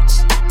accounts.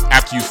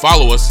 After you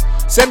follow us,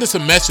 send us a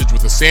message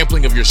with a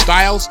sampling of your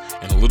styles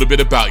and a little bit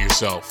about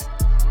yourself.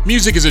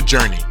 Music is a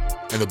journey,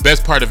 and the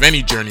best part of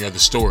any journey are the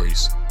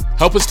stories.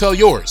 Help us tell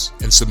yours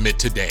and submit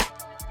today.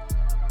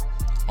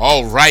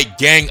 All right,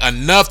 gang,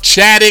 enough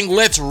chatting.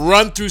 Let's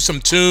run through some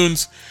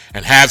tunes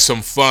and have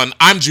some fun.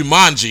 I'm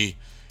Jumanji.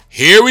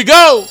 Here we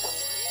go.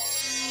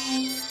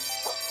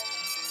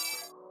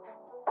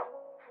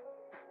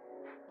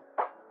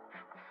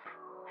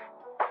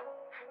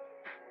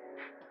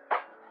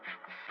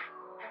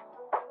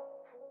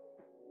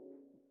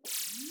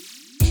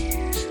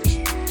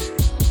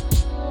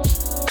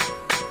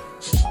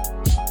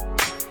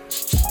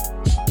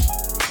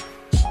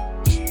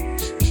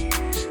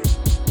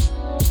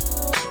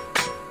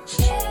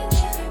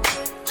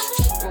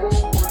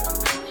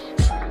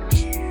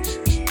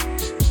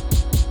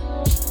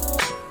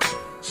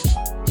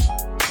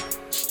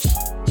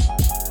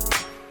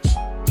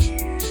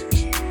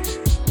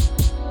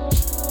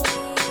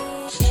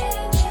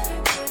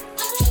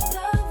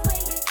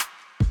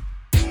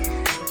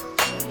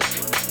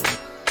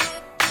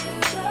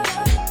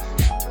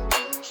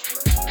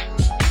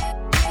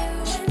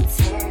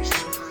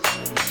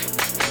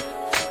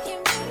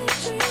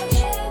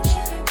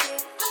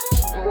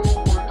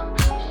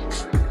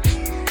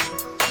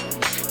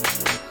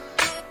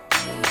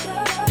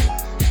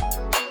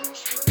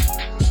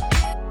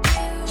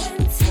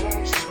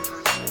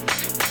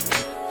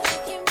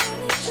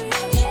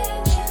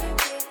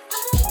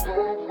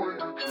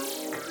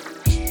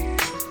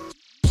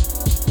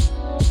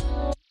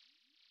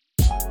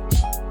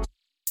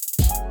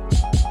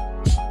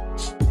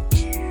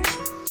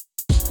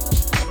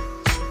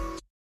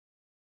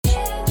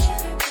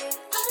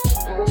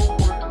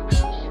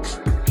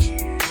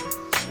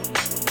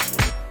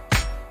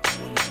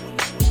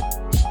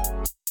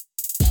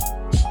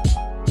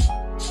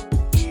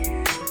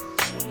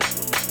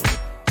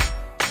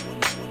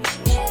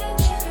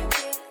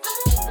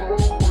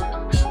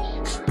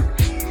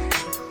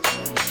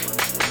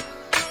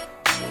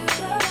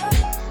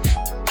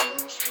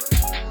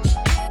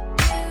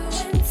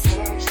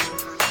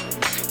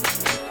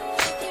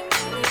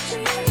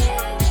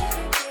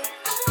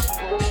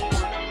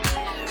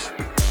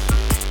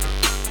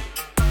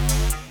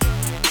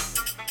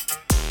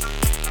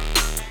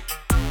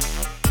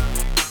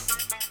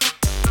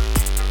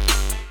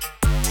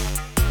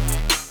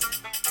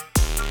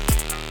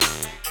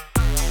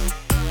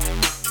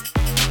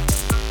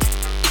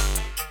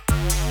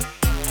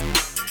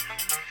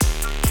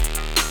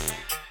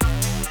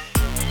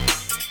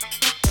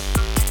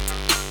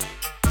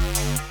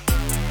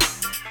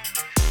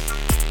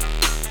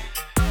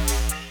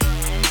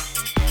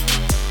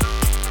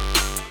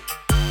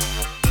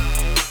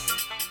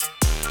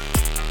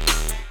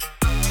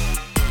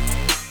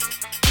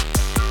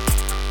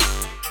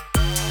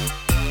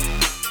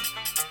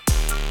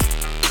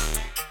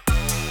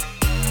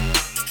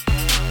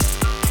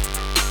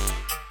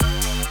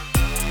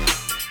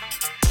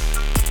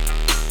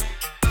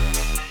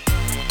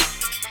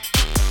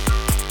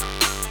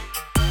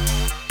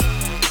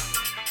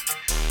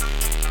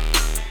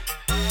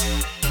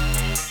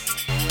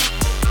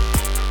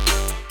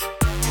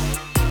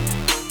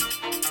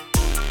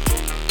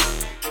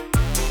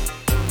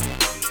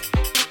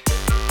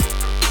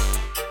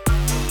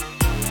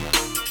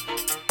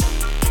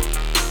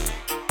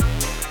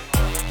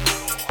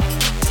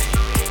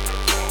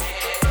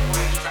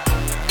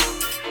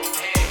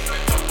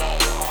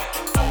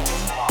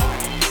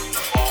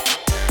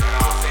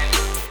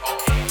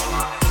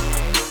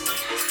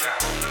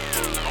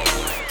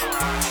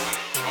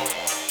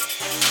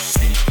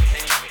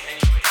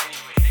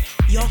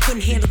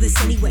 couldn't handle this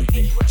anyway.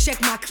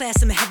 Check my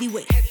class, I'm a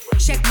heavyweight.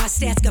 Check my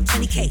stats, got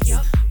plenty cakes.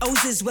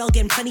 O's as well,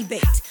 getting plenty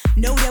baked.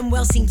 Know them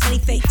well, seen plenty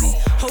fakes.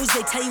 Hoes,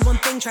 they tell you one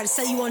thing, try to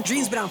sell you on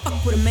dreams, but I don't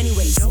fuck with them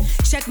anyways.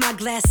 Check my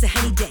glass, a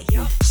Henny day.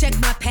 Check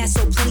my pass,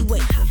 so plenty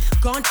weight.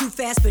 Gone too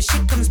fast, but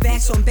shit comes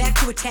back, so I'm back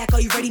to attack. All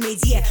you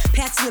ready-mades, yeah.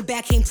 Pats in the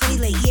back came plenty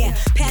late, yeah.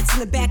 Pats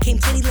in the back came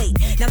plenty late.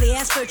 Now they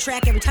ask for a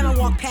track every time I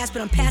walk past,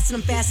 but I'm passing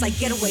them fast like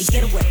get away,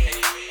 get away.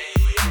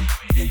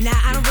 Nah,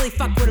 I don't really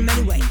fuck with him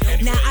anyway.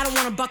 Nah, I don't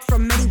want a buck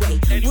from him anyway.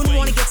 Wouldn't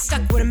wanna get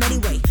stuck with him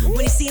anyway. When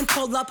you see him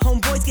pull up,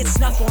 homeboys get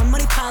snuffed on.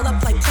 Money pile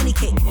up like plenty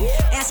cake.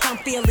 Ask how I'm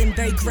feeling,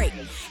 very great.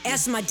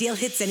 Ask my deal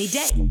hits any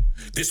day.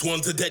 This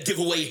one's a dead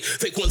giveaway.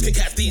 Fake ones can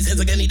catch these heads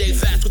like any day.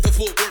 Fast with the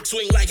footwork,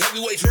 swing like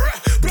heavyweights.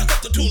 Block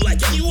up the tune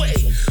like anyway.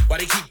 Why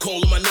they keep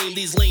calling my name?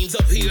 These lanes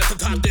up here at the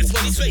top, there's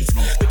money's face.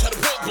 They try to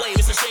blame,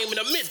 it's a shame and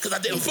a miss, cause I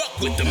didn't fuck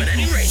with them at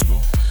any rate.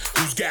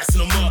 Who's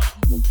gassing them up?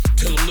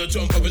 Tell them to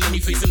jump up and then he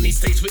facing these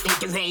states with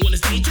the wrong one is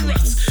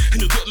dangerous.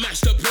 And he'll get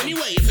mashed up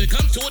anyway. If it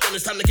comes to it, then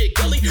it's time to get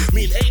gully.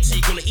 Me and AG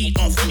gonna eat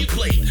off any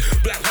plate.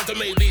 Black Panther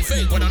may be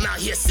fake, but I'm out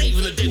here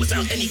saving the day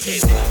without any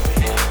case. Nah,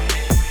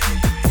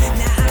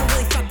 I don't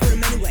really fuck with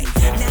him anyway.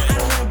 Nah, I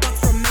don't want a buck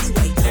from him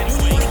anyway.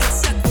 Wouldn't wanna get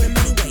stuck with him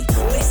anyway.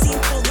 When they see him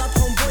pull up,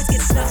 homeboys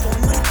get snuffed on.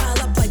 Money pile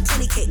up like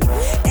plenty cake.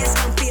 Ask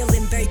how I'm feeling,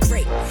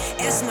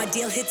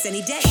 deal hits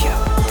any day.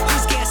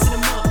 Who's gassing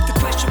them up? The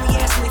question we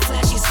ask when they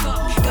flashy as fuck.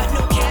 Got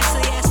no cash, so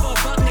they ask for a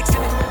buck. Next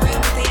time they come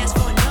around, but they ask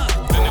for a nut.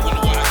 Then they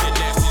wonder why I get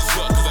nasty as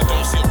fuck, cause I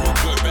don't see a real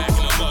good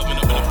backing them up. And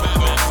up in a bad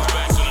man, his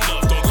back's on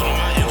enough. Don't come to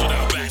my end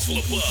without bags full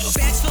of puff.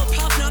 Bags full of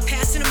puff, not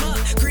passing them up.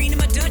 Green in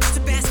my Dutch, it's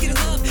a basket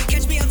of love.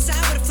 Catch me outside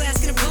with a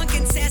flask and a blunt,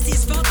 getting sassy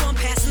as fuck while I'm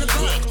passing the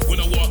buck.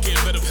 When I walk in,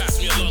 better pass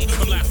me a lung.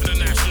 I'm laughing at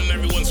national and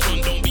everyone's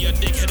fun. Don't be a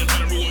dickhead and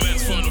try to ruin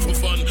man's fun. For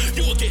fun,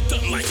 you will get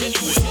done like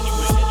anyway.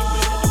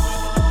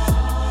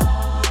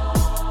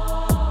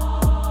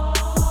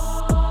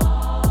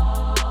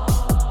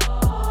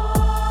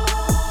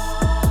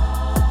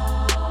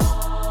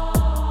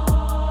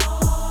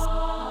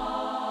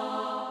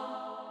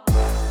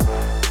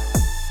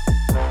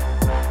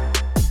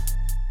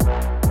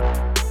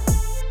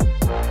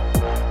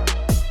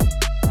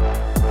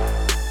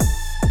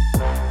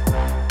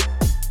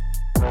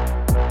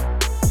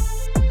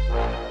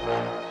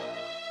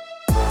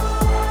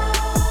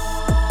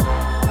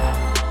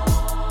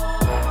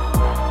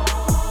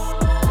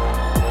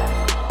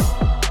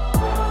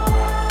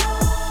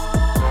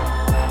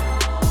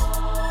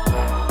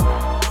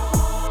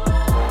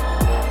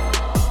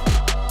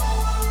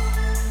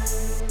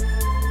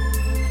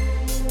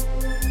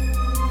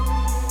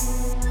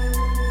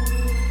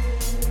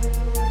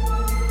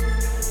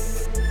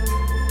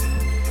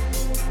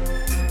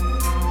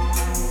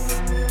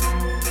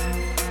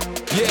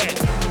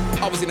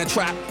 I was in a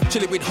trap,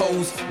 chilling with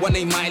hoes. One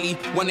named Miley,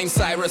 one named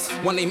Cyrus,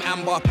 one named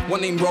Amber,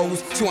 one named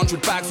Rose.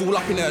 200 bags all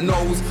up in her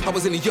nose. I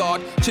was in the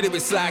yard, chilling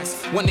with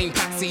slags. One named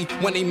Patsy,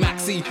 one named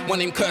Maxie, one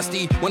named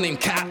Kirsty, one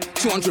named Kat.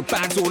 200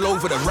 bags all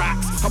over the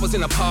racks. I was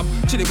in a pub,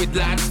 chilling with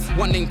lads.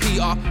 One named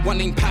Peter, one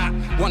named Pat,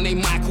 one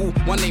named Michael,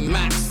 one named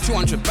Max.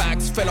 200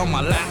 bags fell on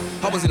my lap.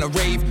 I was in a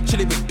rave,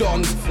 chilling with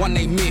Dons. One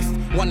named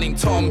Myth, one named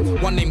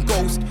Tom, one named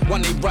Ghost,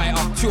 one named Writer.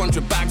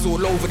 200 bags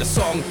all over the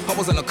song. I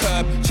was on a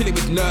curb, chilling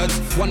with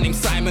nerds. One named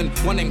Simon,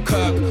 one named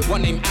Kirk,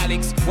 one named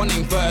Alex, one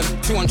named Vern.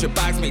 200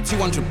 bags made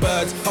 200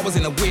 birds. I was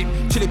in a whip,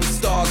 chilling with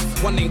stars.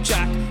 One named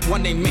Jack,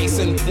 one named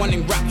Mason, one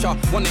named Rapture,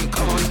 one named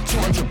Khan.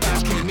 200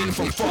 bags came in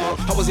from far.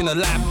 I was in a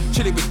lab,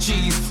 chilling with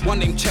cheese. One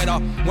named Cheddar,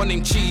 one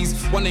named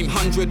Cheese, one named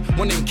 100,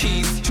 one named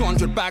Keys.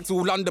 200 bags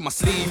all under my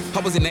sleeve.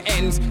 I was in the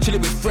ends,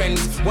 chilling with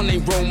friends. One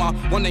named Roma,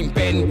 one named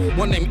Ben,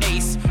 one named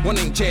Ace, one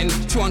named Jen.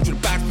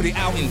 200 bags, put it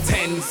out in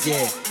tens.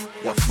 Yeah.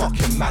 You're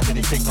fucking mad and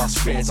you think I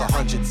spares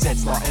 100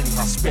 cents, not any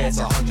I spares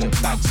 100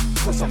 bags.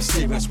 Cause I'm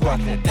serious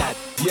working at that.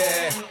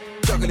 Yeah,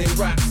 juggling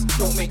raps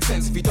don't make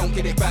sense if you don't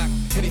get it back.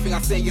 Anything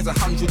I say is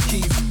 100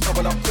 keys,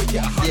 double up quick,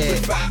 get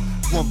 100 back.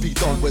 1P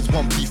downwards,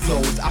 1P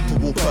flows. Apple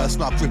will burst,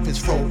 now grip his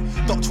throat.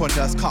 Doctor and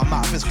nurse cut him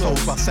out of his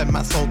clothes, but send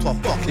man soul to a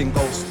fucking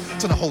ghost.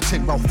 Turn the whole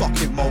thing round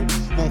fucking mode.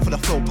 One for the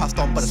flow passed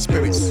on by the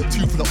spirits.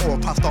 Two for the aura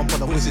passed on by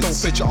the wizards. Don't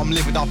fidget, I'm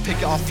livid, I'll pick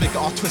it, I'll flick it,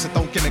 I'll twist it.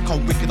 Don't gimmick,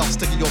 I'm wicked, I'll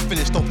stick it, you're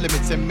finished. Off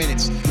limits in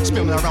minutes.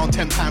 Spin me around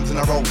 10 times in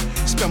a row.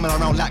 Spin me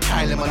around like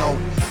Kylie Minogue.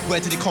 Where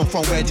did he come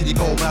from, where did he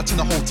go? When I turn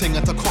the whole thing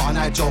into Cotton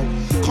Eye Joe.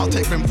 Can't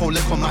take rim for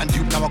liquor, man,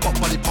 you. Now I got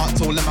body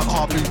parts all in my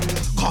car blue.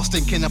 Car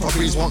stinking if a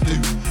breeze won't do.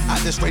 At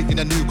this rate in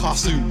a new car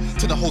soon.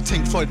 To the whole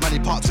thing, Floyd Money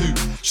Part 2.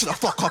 Should I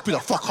fuck up, who the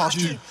fuck asked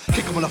you?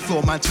 Kick him on the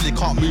floor, man, till he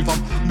can't move.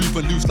 I'm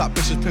moving loose like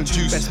Bishop Pim's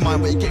juice. Best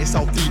mind what you get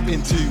yourself deep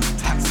into.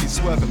 Taxi,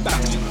 swerving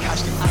backstreet,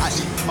 casually,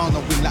 actually. Man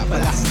on wing like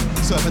Balassi.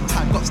 Serving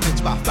time, got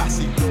snitched by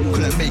Fassy.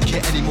 Couldn't make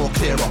it any more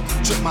clearer.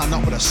 Trip man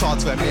up with a shard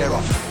to a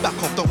mirror. Back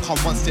off, don't come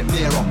one step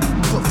nearer.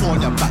 Put four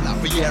on your back like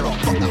Vieira.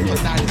 Fuck that for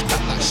 9, it's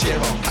back like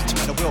Shearer. Catch him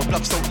at the wheel,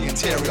 blood soak the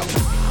interior.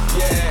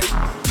 Yeah,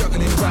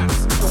 juggling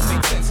raps don't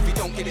make sense if you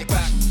don't get it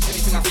back.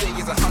 Anything I say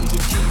is 100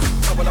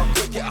 keys, double up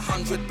quick, get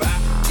 100 back.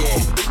 Yeah,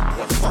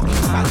 you're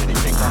fucking mad and you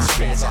think I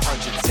spares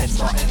 100 cents,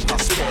 not any I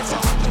spares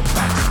 100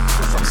 bags.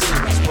 Cause I'm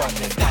serious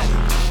working at that.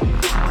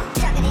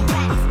 Juggling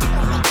raps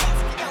don't make sense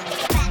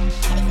if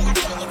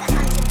you don't get it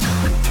back. Anything I say is 100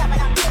 keys, double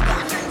up quick,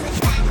 get 100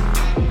 back.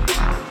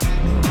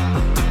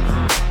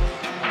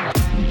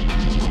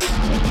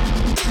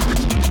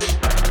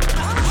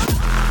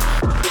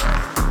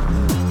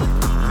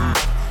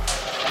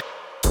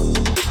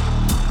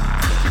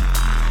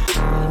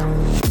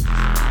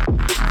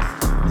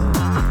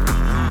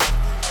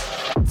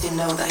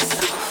 Know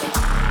thyself.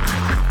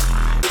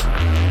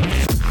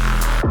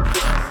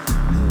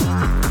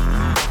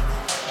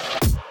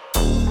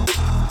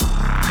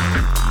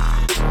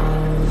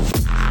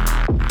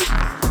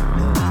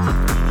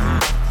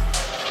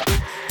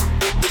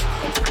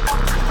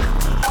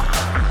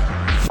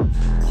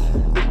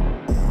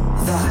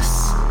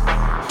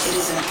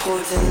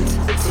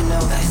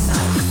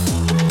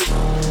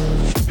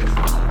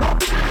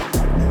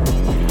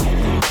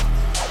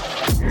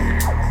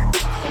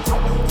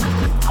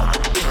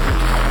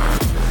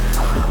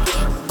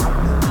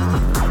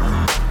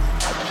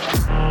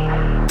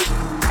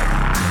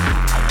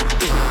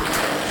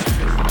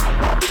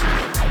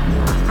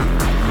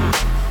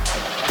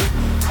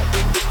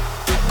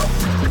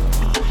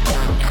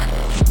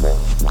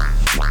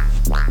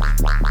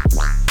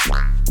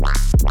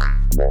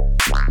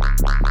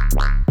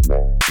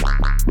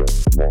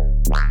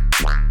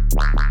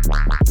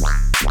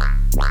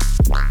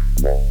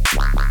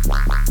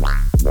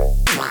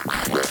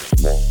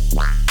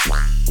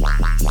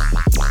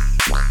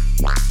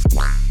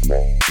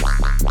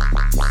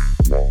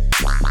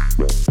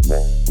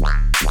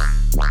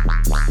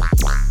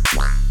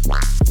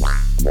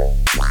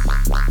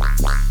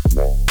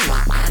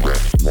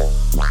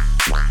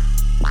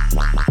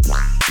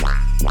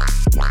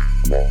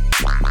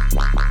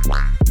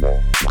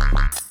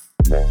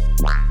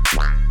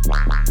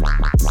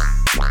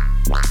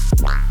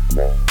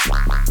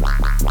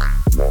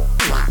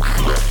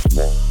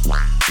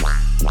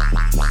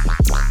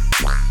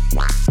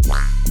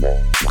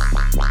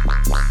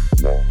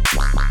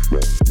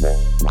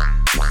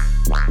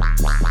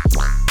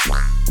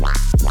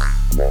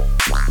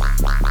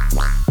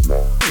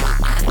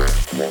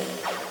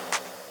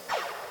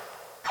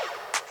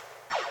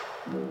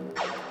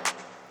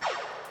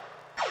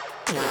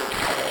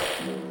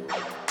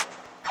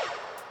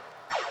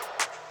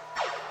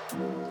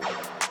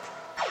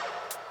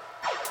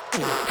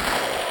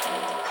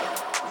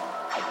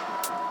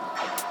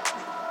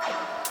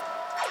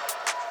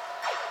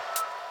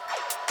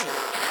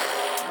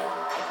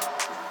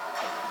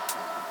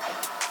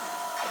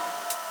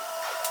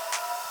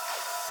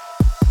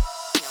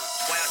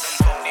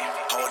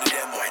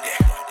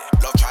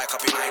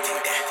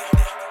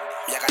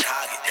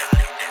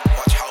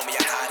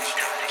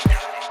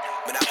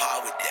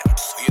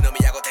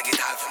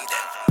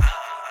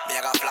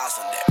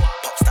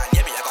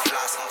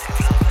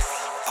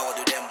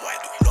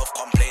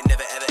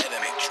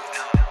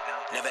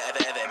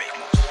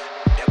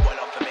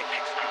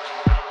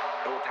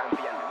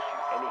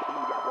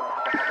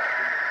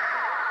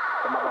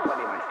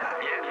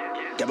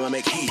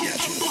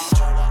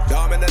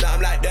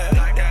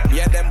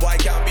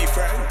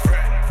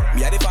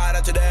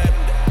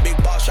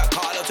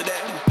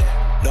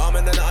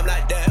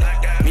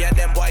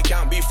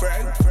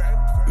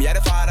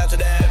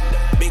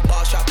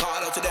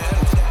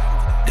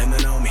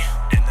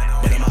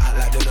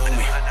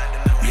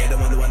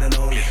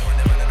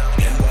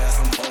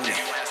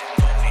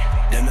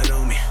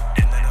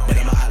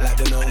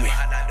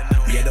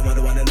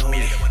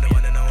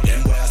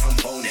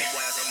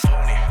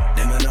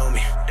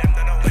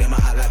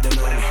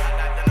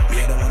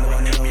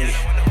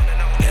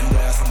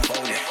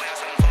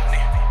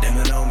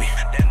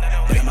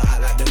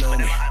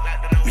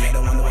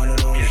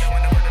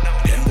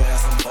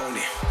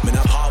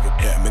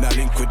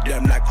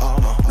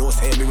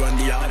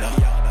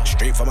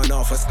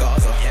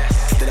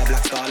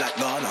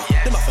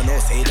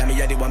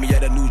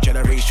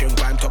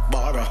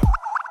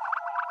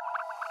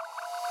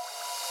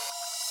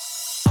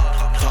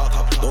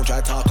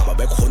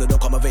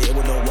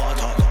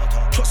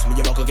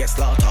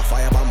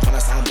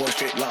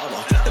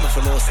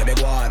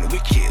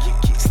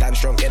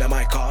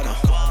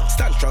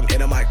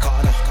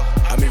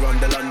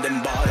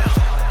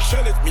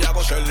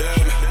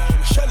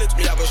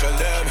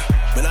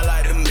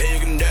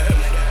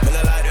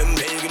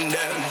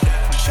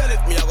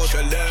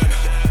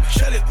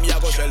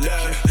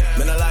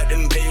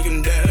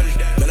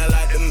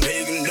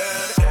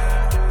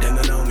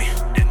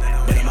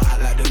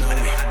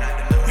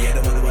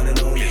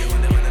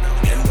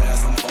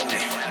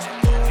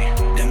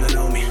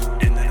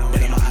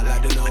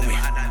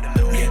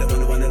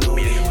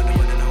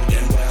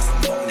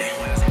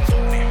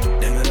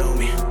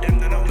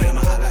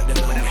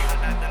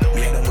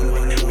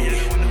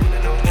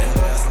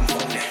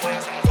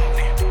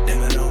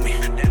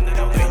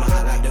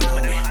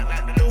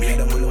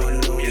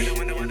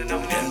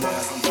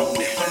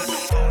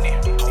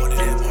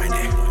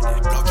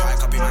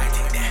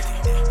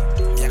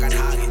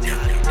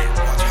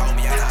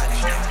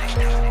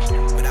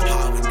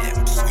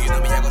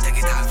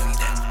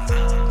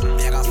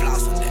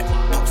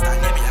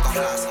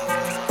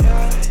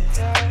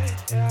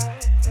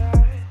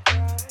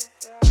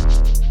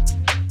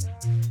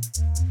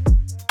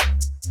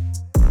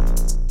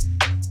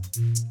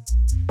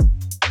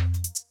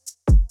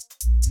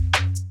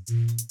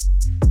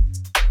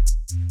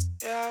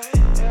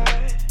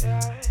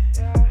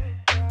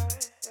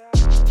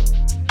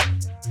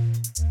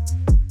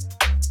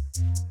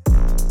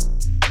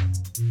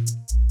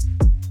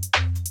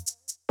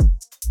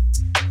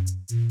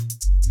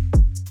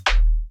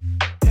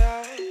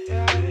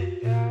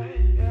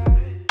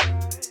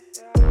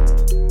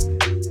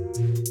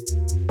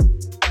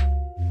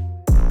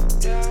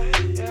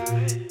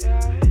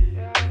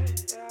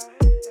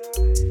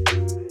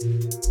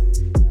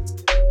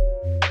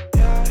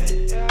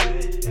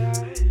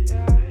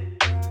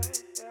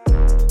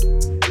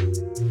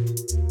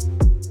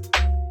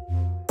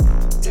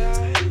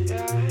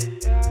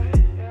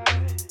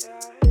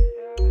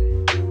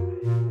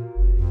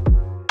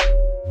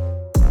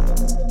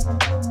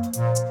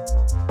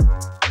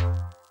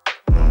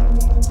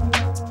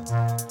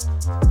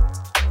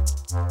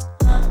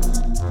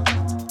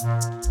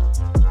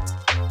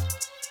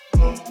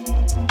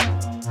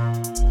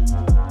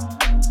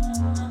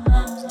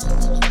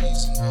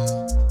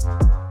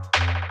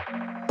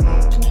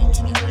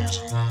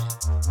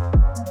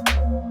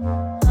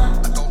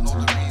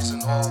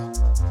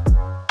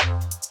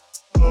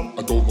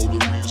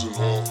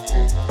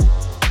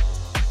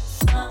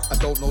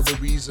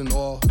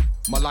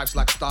 Life's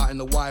like starting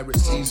the wire at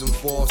season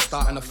 4.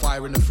 Starting a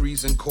fire in the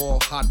freezing core.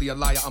 Hardly a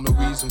liar, I'm a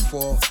reason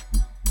for.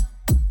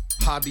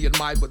 Hardly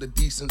admired but the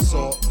decent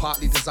sort.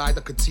 Partly desired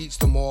I could teach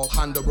them all.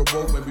 Hand her a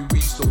rope when we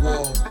reach the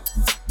wall.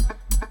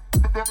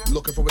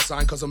 Looking for a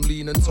sign cause I'm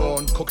lean and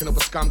torn. Cooking up a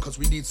scam cause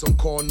we need some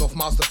corn. Enough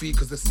mouths to feed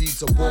cause the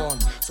seeds are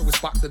born. So it's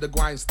back to the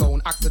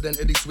grindstone.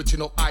 Accidentally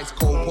switching up ice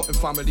cold. Putting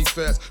family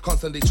first.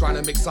 Constantly trying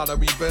to make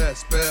salary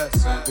burst.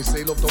 They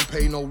say love don't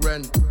pay no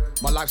rent.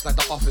 My life's like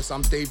the office,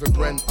 I'm David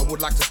Brent. I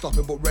would like to stop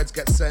it but reds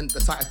get sent.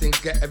 The tighter things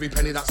get every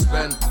penny that's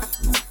spent.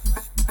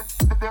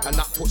 And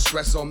that put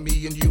stress on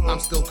me and you. I'm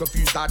still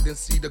confused, I didn't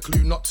see the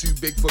clue. Not too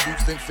big for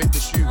boots, didn't fit the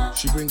shoe.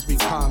 She brings me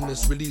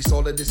calmness, release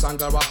all of this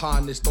anger I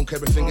harness. Don't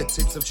care if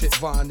fingertips of chip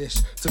varnish.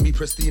 To me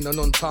pristine and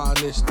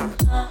untarnished.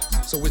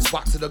 So it's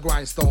back to the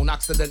grindstone,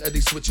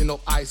 accidentally switching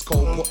up ice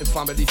cold, putting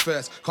family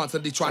first,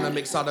 constantly trying to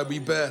make salary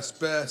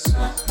burst.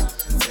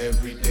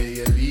 Every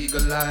day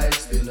illegalized,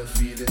 still the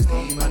feelings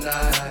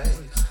demonized.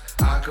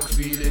 I can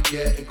feel it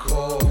getting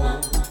cold.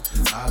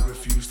 I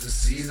refuse to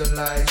see the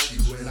light. She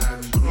when I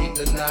regret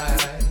the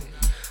night.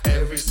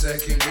 Every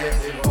second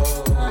getting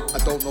old. I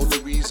don't know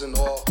the reason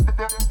or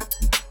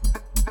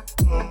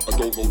I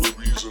don't know the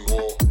reason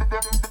or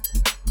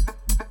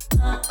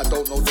I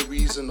don't know the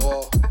reason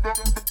or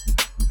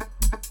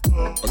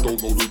I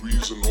don't know the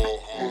reason or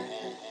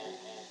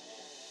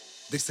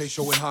They say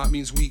showing heart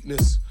means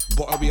weakness,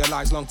 but I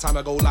realized long time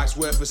ago life's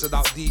worthless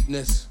without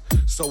deepness.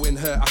 So in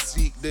her I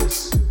seek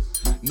this,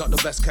 not the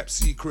best kept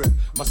secret.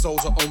 My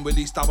soul's are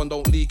unreleased, that one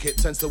don't leak it.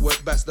 Tends to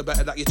work best the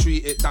better that you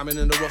treat it. Diamond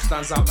in the rough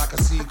stands out like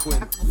a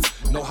sequin.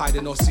 No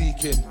hiding or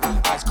seeking,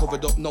 eyes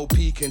covered up, no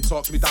peeking.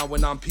 Talks me down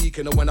when I'm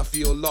peaking, and when I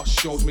feel lost,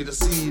 shows me the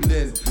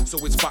ceiling.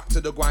 So it's back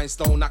to the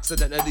grindstone,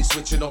 accidentally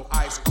switching up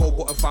ice cold,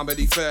 putting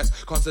family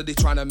first, constantly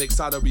trying to make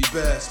salary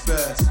burst.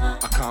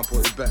 I can't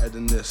put it better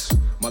than this.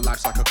 My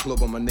life's like a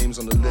club and my name's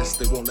on the list.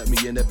 They won't let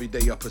me in every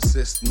day, I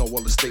persist. Know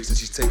all the stakes and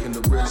she's taking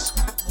the risk.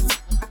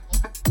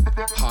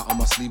 Heart on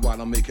my sleeve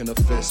while I'm making a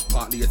fist.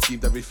 Partly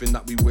achieved everything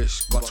that we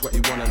wish. Got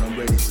 21 and I'm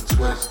ready to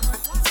twist.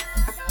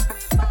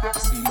 I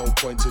see no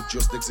point to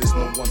just exist.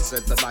 No one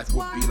said that life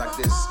would be like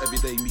this. Every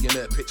day me and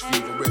her pitch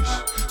feverish.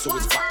 So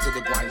it's back to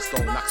the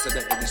grindstone,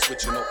 accidentally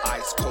switching up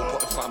ice cold,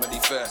 putting family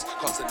first,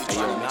 constantly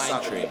trying to make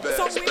salary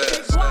burst.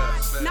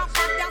 Now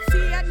fuck that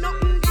fear,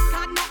 nothing,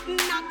 because nothing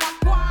I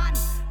got one.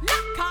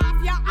 Lock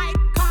off your eye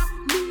cock,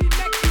 me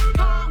make it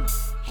calm.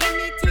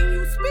 Anything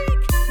you speak,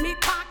 me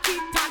talk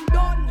it and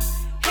done.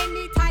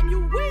 Anytime you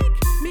weak,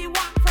 me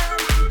walk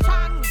firm and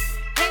strong.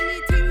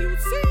 Anything you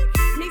seek,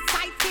 me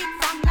sight it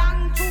from long.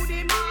 To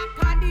the mark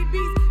of the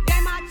beast,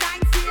 them a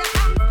giant fear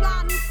and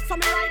plan. So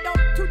me ride up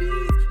to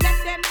these, let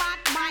them back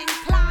my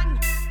clan.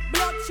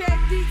 Bloodshed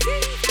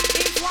disease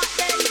is what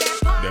them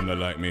depend. Them not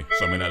like me,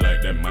 so me not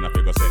like them. Man, I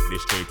figure set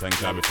this straight and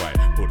clarify.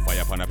 Put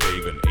fire upon a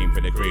pagan, aim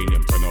for the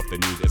cranium. Turn off the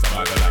news, it's a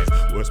bag of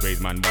lies. Worst ways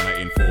man wanna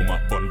inform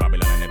up, bun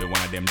Babylon and every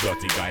one of them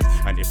dirty guys.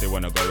 And if they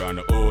wanna go around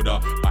the order,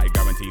 I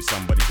guarantee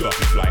somebody got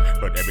to fly.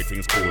 But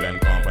everything's cool and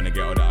calm from the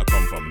ghetto that I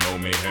come from. No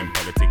mayhem,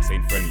 politics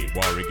ain't friendly.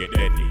 War it get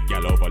deadly,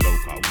 gal over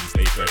local, we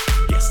stay fresh.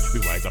 Yes, we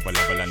rise up a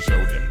level and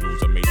show them.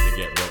 Rules are made to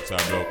get broke, so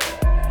broken.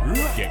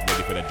 Get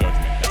ready for the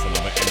judgment, that's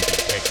another empty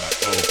peg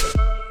that's open.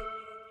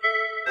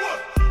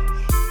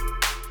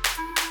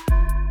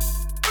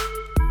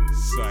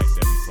 Sight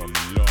them for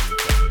long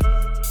time.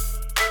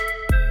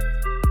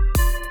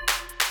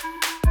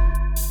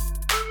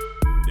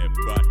 They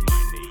bad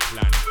mind, they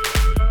plan.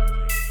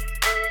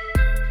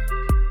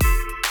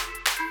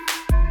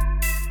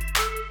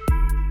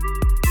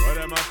 What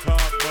am I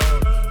talking about?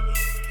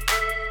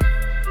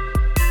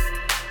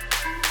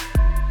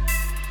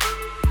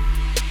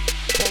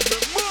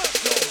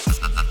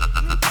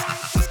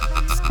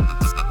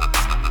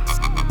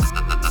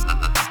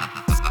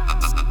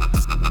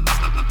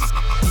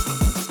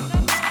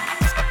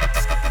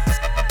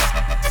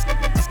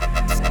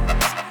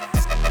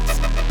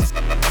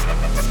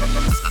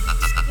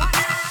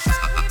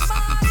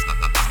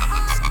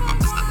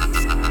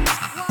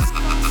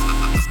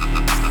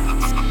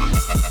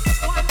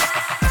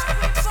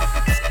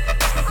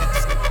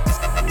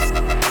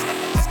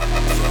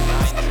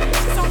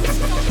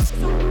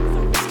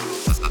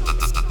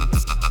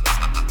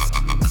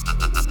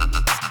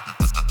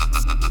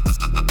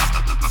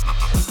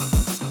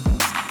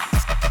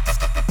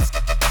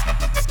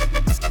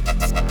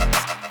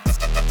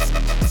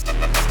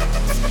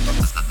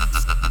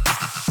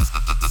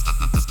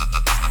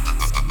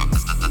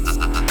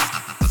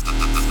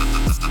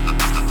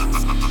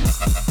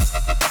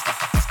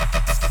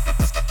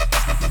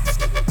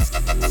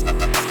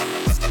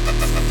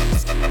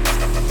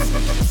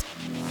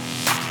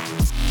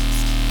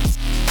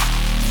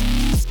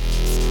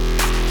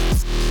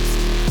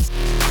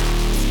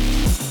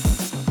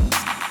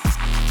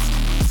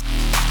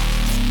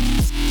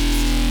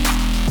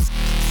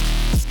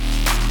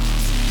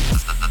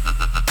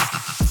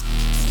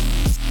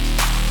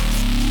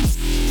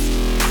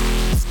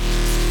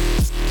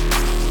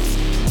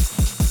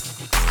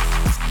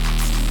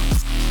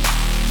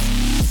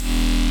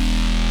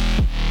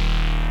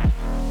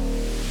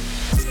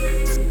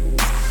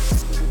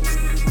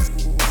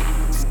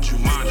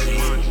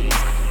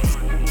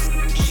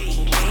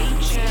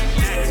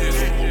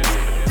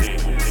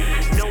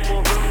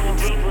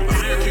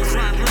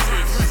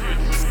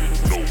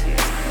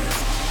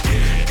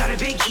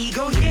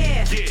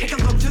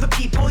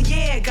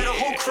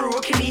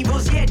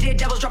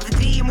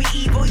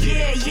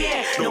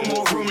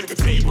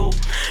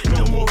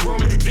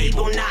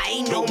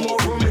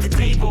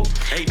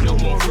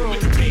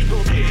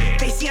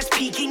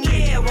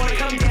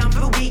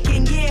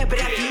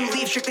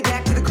 Strictly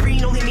back to the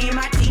green, only me and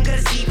my team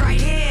gotta see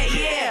right here,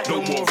 yeah.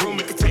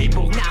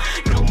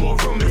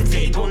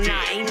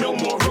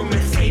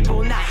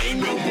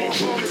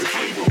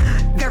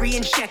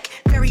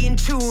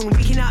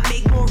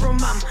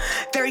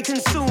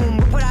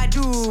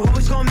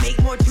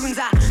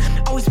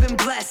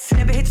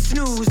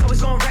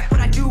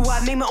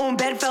 I made my own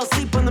bed, fell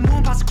asleep on the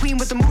moon. Pasta queen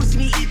with the moose, see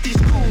me eat these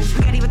spoons.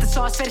 Spaghetti with the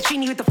sauce,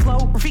 fettuccine with the flow.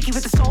 Rafiki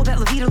with the soul, that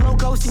La Vida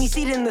logo. See me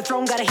seated in the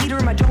throne, got a heater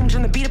in my dome.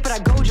 Turn the beat up, but I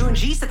go. Joe and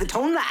G set the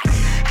tone like,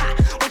 ha,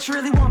 what you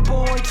really want,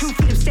 boy? 2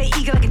 feet of stay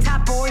eager like a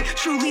top boy.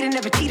 True leader,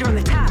 never teeter on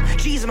the top.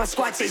 G's in my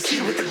squad, stay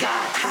seated with the God.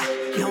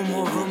 Ha, no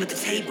more room at the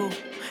table.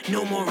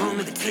 No more room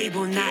at the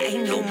table, nah,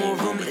 ain't no more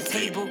room at the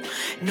table.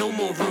 No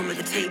more room at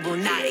the table,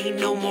 nah, ain't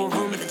no more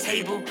room at the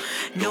table.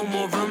 No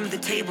more room at the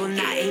table,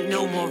 nah, ain't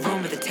no more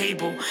room at the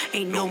table.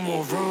 Ain't no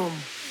more room.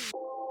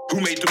 Who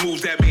made the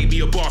moves that made me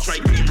a boss?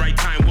 Right game, right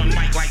time, one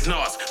mic like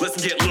Nas.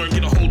 Lesson get learned,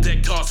 get a whole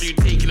deck toss. So you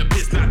taking a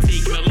piss, not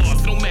taking a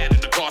loss. No matter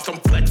the cost, I'm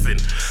flexing.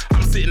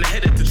 I'm sitting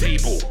ahead at the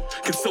table.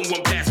 Can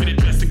someone pass me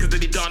the dressing? Cause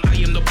then he done, I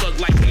am the plug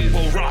like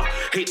Abel. Raw,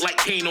 hate like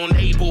Cain on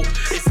Abel.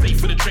 It's safe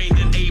for the trained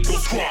and able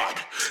squad.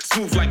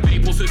 Smooth like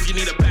maple, so if you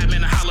need a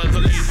Batman, holla the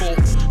label.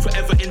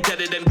 Forever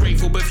indebted and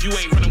grateful, but if you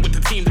ain't running with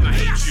the team, then I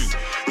hate you.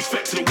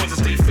 Respect to the ones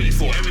that stay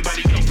faithful.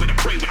 Everybody else better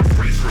pray when I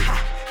pray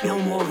through. No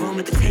more room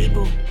at the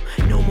table.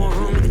 No more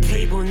room at the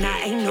table. Nah,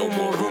 ain't no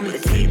more room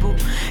at the table.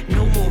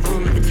 No more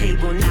room at the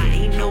table. Nah,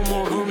 ain't no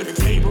more room at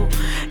the table.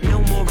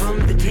 No more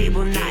room at the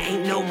table. Nah,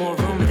 ain't no more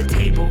room at the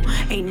table.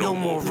 Ain't no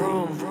more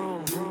room.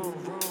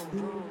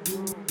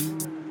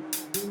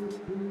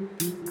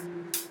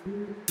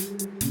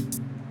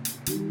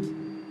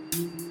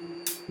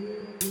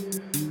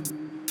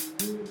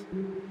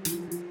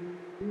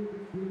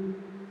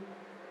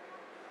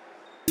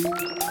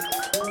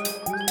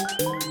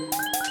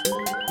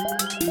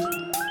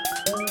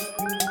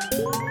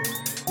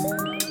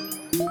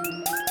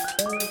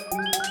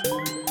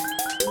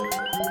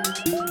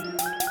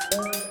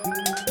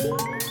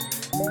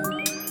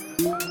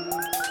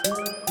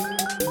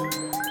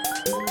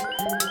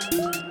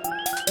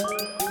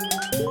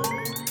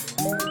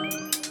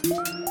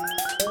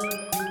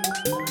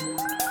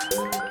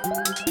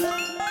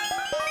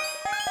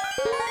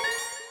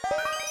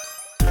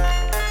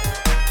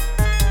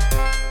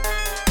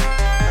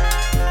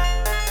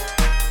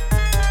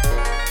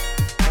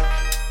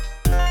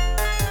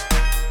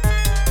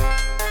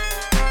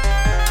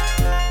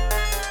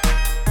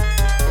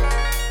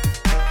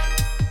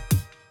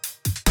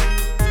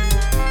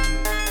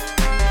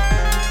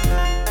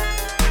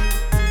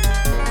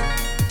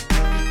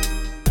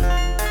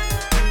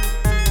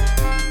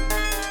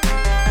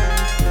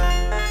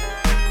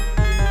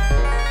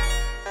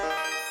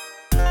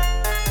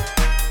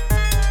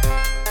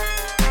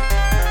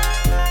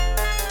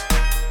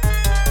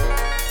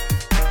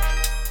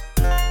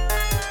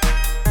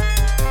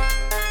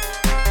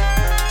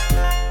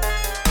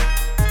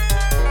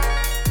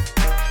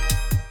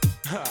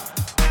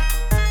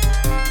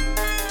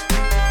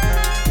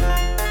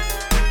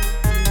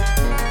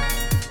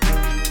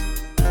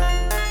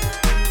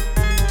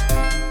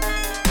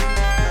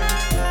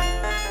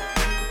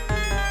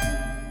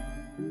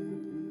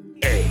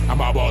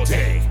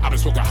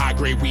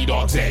 Weed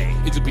all day.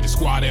 It just be the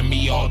squad and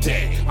me all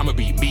day. I'ma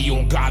be me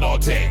on God all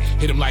day.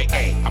 Hit him like,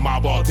 hey, I'm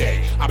mob all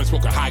day. I've been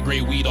smoking high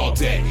grade weed all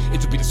day. It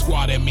just be the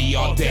squad and me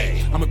all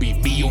day. I'ma be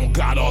me on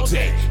God all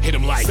day. Hit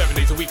him like 7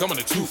 days a week, I'm on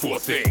a 2-4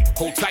 thing.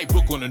 Hold tight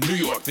book on a New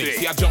York thing.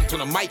 See, I jumped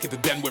on a mic at the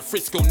den with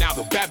Frisco. Now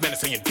the Batman is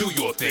saying, do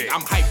your thing.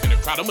 I'm hyping the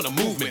crowd, I'm on a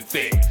movement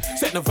thing.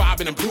 Setting a vibe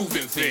and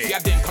improving things. See, I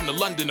didn't come to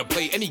London to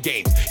play any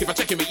games. If I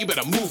check him, you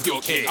better move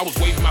your king. I was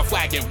waving my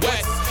flag in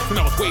West, and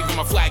I was waving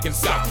my flag in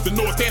South. The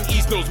North and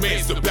East knows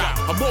man's about.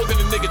 I'm more than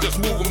a nigga just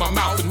moving my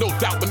mouth. And no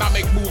doubt when I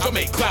make moves, I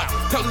make clout.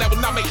 Tell them that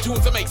when I make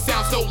tunes, I make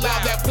sound so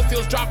loud that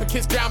pussy drop and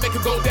kiss ground, make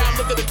it go down.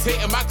 Look at the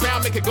tit in my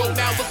crown, make it go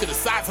down. Look at the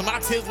size of my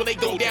tits when they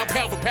go down.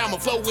 Pound for pound, my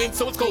flow in,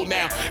 so it's cold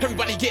now.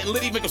 Everybody getting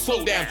litty, make it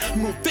slow down.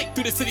 Move thick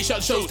through the city,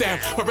 shut shows down.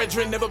 My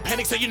brethren never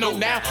panic, so you know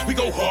now. We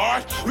go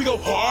hard, we go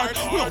hard.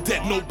 We don't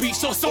dead, no beat,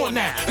 so it's on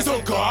now. It's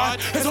on guard,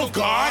 it's on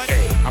guard.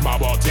 Hey, I'm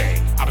out all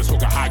day. I've been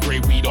smoking high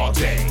grade weed all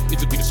day. It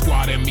just be the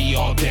squad and me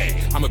all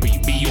day. I'ma be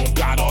me on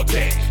God all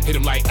day. Hit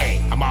him like, hey,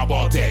 I'm out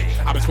all day.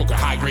 I've been smoking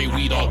high grade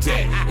weed all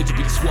day. It just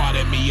be the squad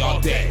and me all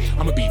day.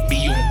 I'ma be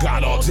me on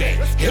God all day.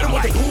 Hit him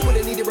like, boom when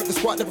they need to rep the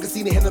squad, never can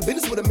see the handle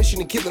business with a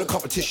mission and killing a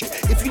competition.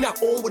 If you're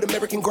not on with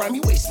American Grime,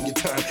 you wasting your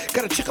time.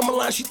 Got a chick on my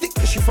line, she thick,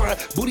 but she fine.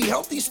 Booty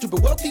healthy,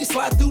 stupid wealthy,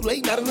 slide through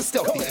late, not in the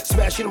stealthy.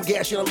 Smashing, I'm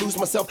gashing, I lose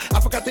myself.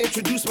 I forgot to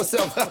introduce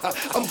myself.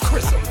 I'm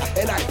Chris,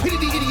 and I pity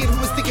the idiot who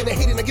was thinking and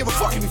hating. I give a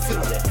fuck if you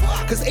feeling it.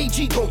 Cause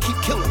AG gon'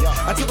 keep killing it.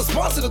 I tell the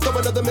sponsor to throw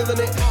another mill in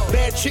it.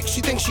 Bad chick,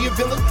 she thinks she a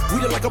villain.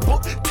 Read it like a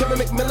book, Timmy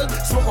McMillan.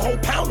 Smoke a whole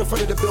pound in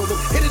front of the building.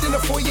 Hit it in the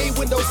foyer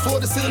windows, floor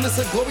to ceiling. It's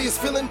a glorious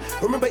feeling.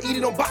 Remember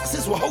eating on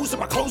boxes with hoes in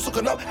my clothes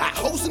looking up. I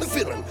hoes in the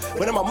feeling.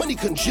 When my money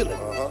congealing.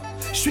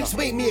 Streets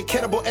made me a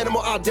cannibal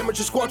animal. I'll damage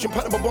your squadron,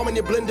 put a bomb in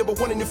your blender, but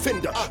one in your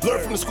fender.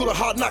 Learn from the school of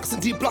hard knocks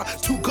and deep block.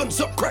 2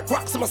 guns up, crack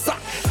rocks in my sock.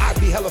 I'd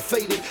be hella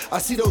faded. I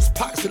see those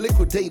pox are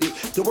liquidated.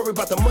 Don't worry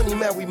about the money,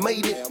 man, we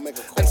made it.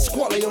 And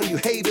squally on you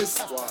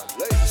haters.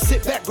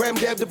 Sit back, Graham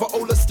Dab, the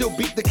Viola, still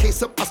beat the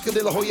case up. Oscar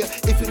de la Hoya.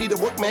 If you need a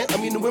work, man,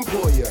 I'm your new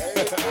employer.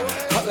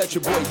 Holla at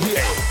your boy,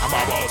 yeah. I'm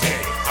out all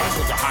day. I'm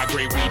smoking high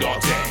grade weed all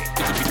day.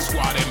 It could be the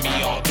squad and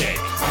me all day.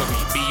 I'ma be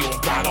me on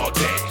God all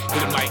day.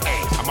 Hit him like,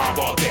 hey, I'm out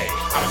all day.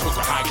 I'ma smoke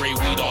the high grade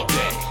weed all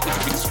day. It's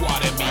a big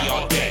squad and me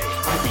all day.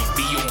 I'ma be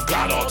me on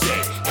God all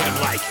day. And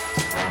I'm like,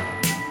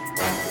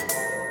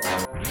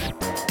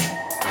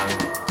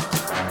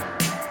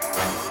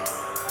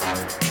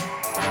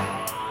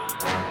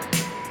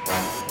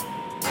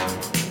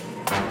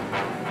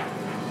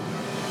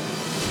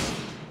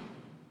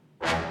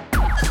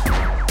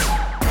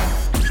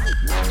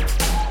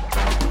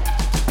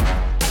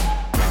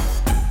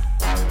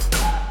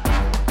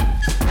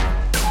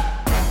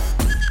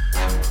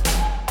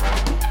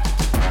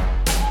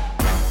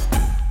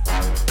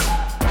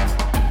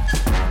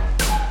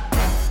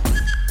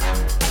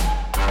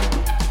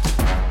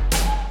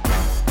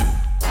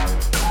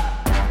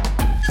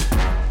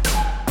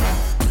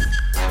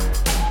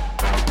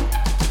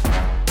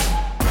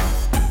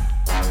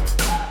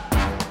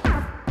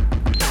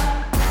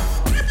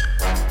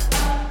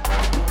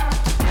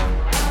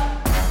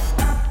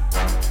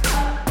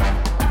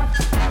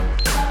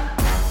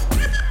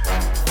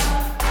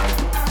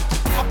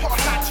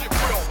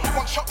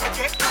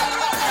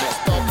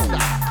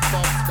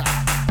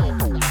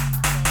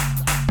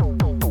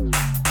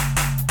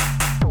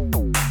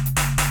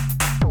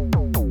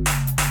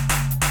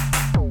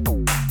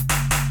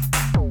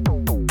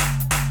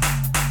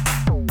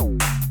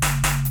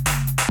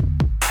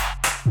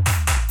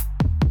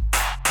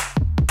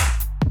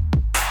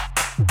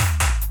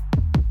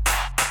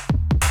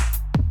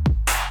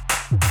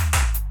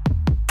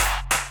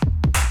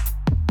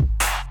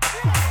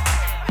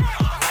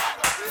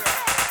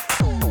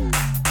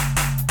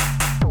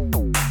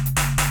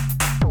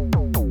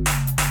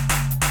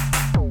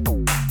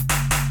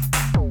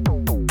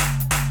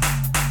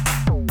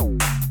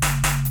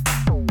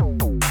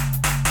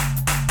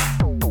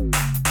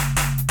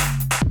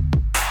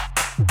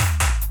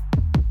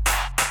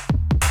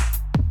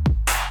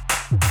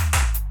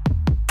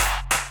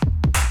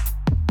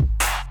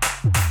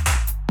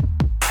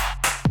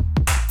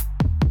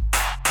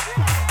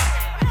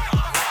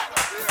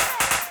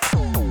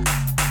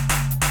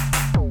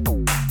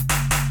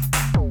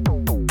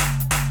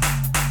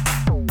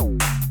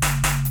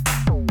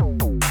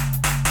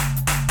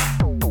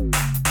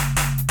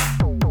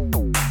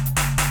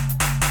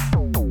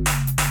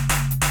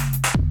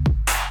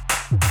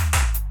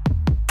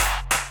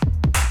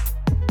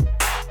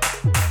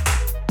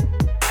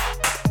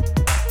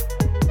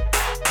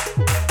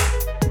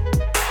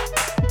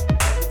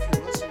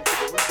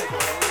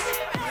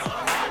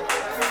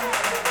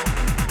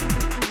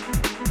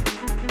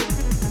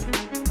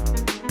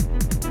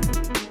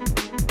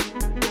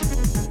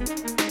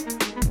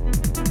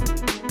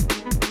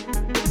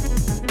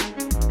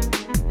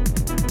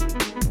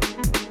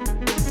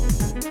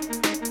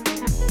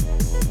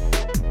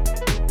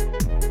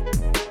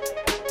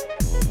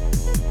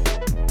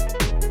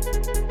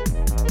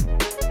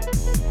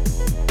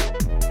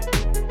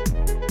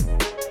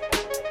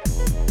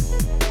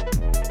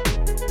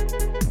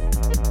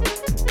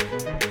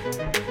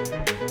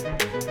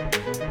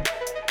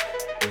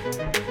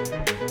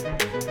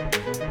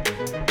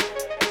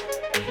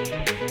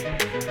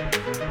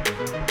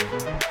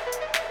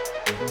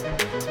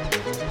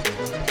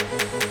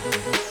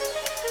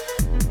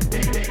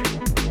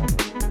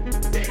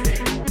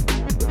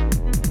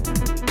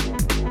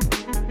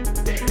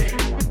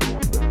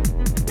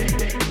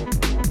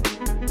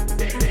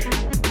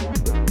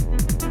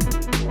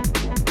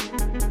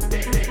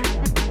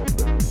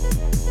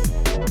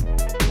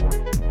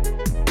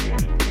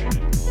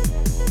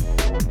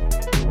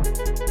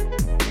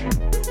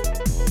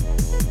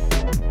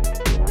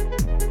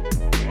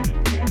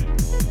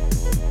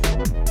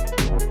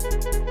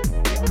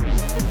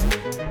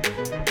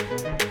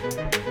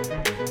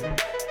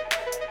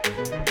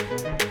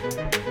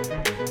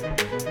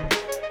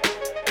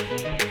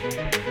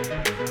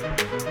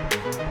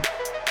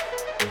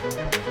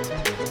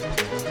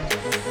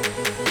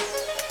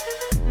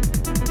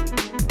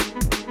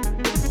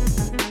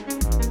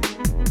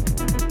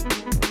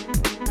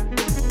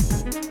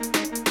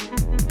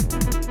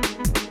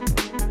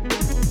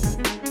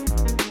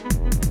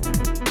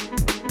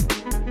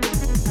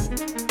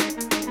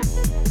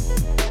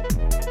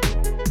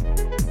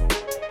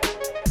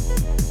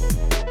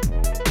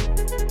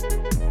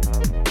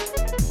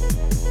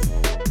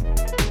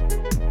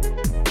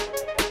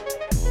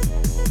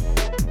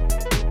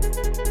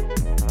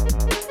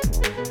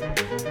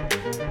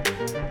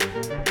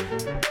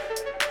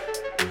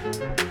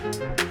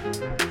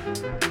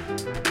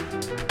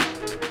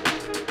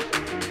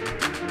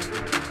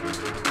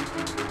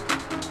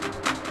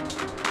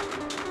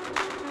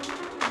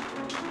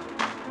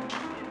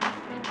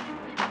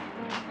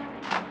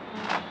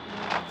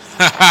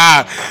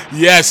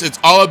 Yes, it's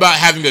all about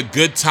having a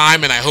good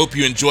time, and I hope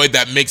you enjoyed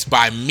that mix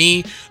by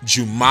me,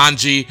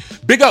 Jumanji.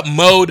 Big up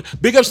Mode,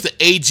 big ups to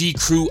AG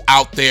crew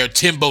out there,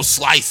 Timbo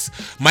Slice,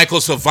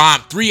 Michael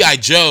Savant, 3i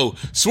Joe,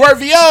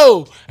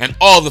 Swervio, and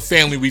all the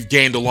family we've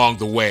gained along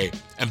the way.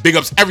 And big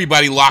ups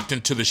everybody locked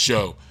into the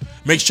show.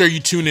 Make sure you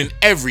tune in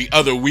every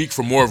other week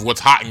for more of what's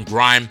hot in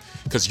grime,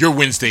 because your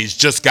Wednesdays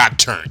just got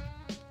turned.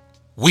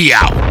 We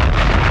out.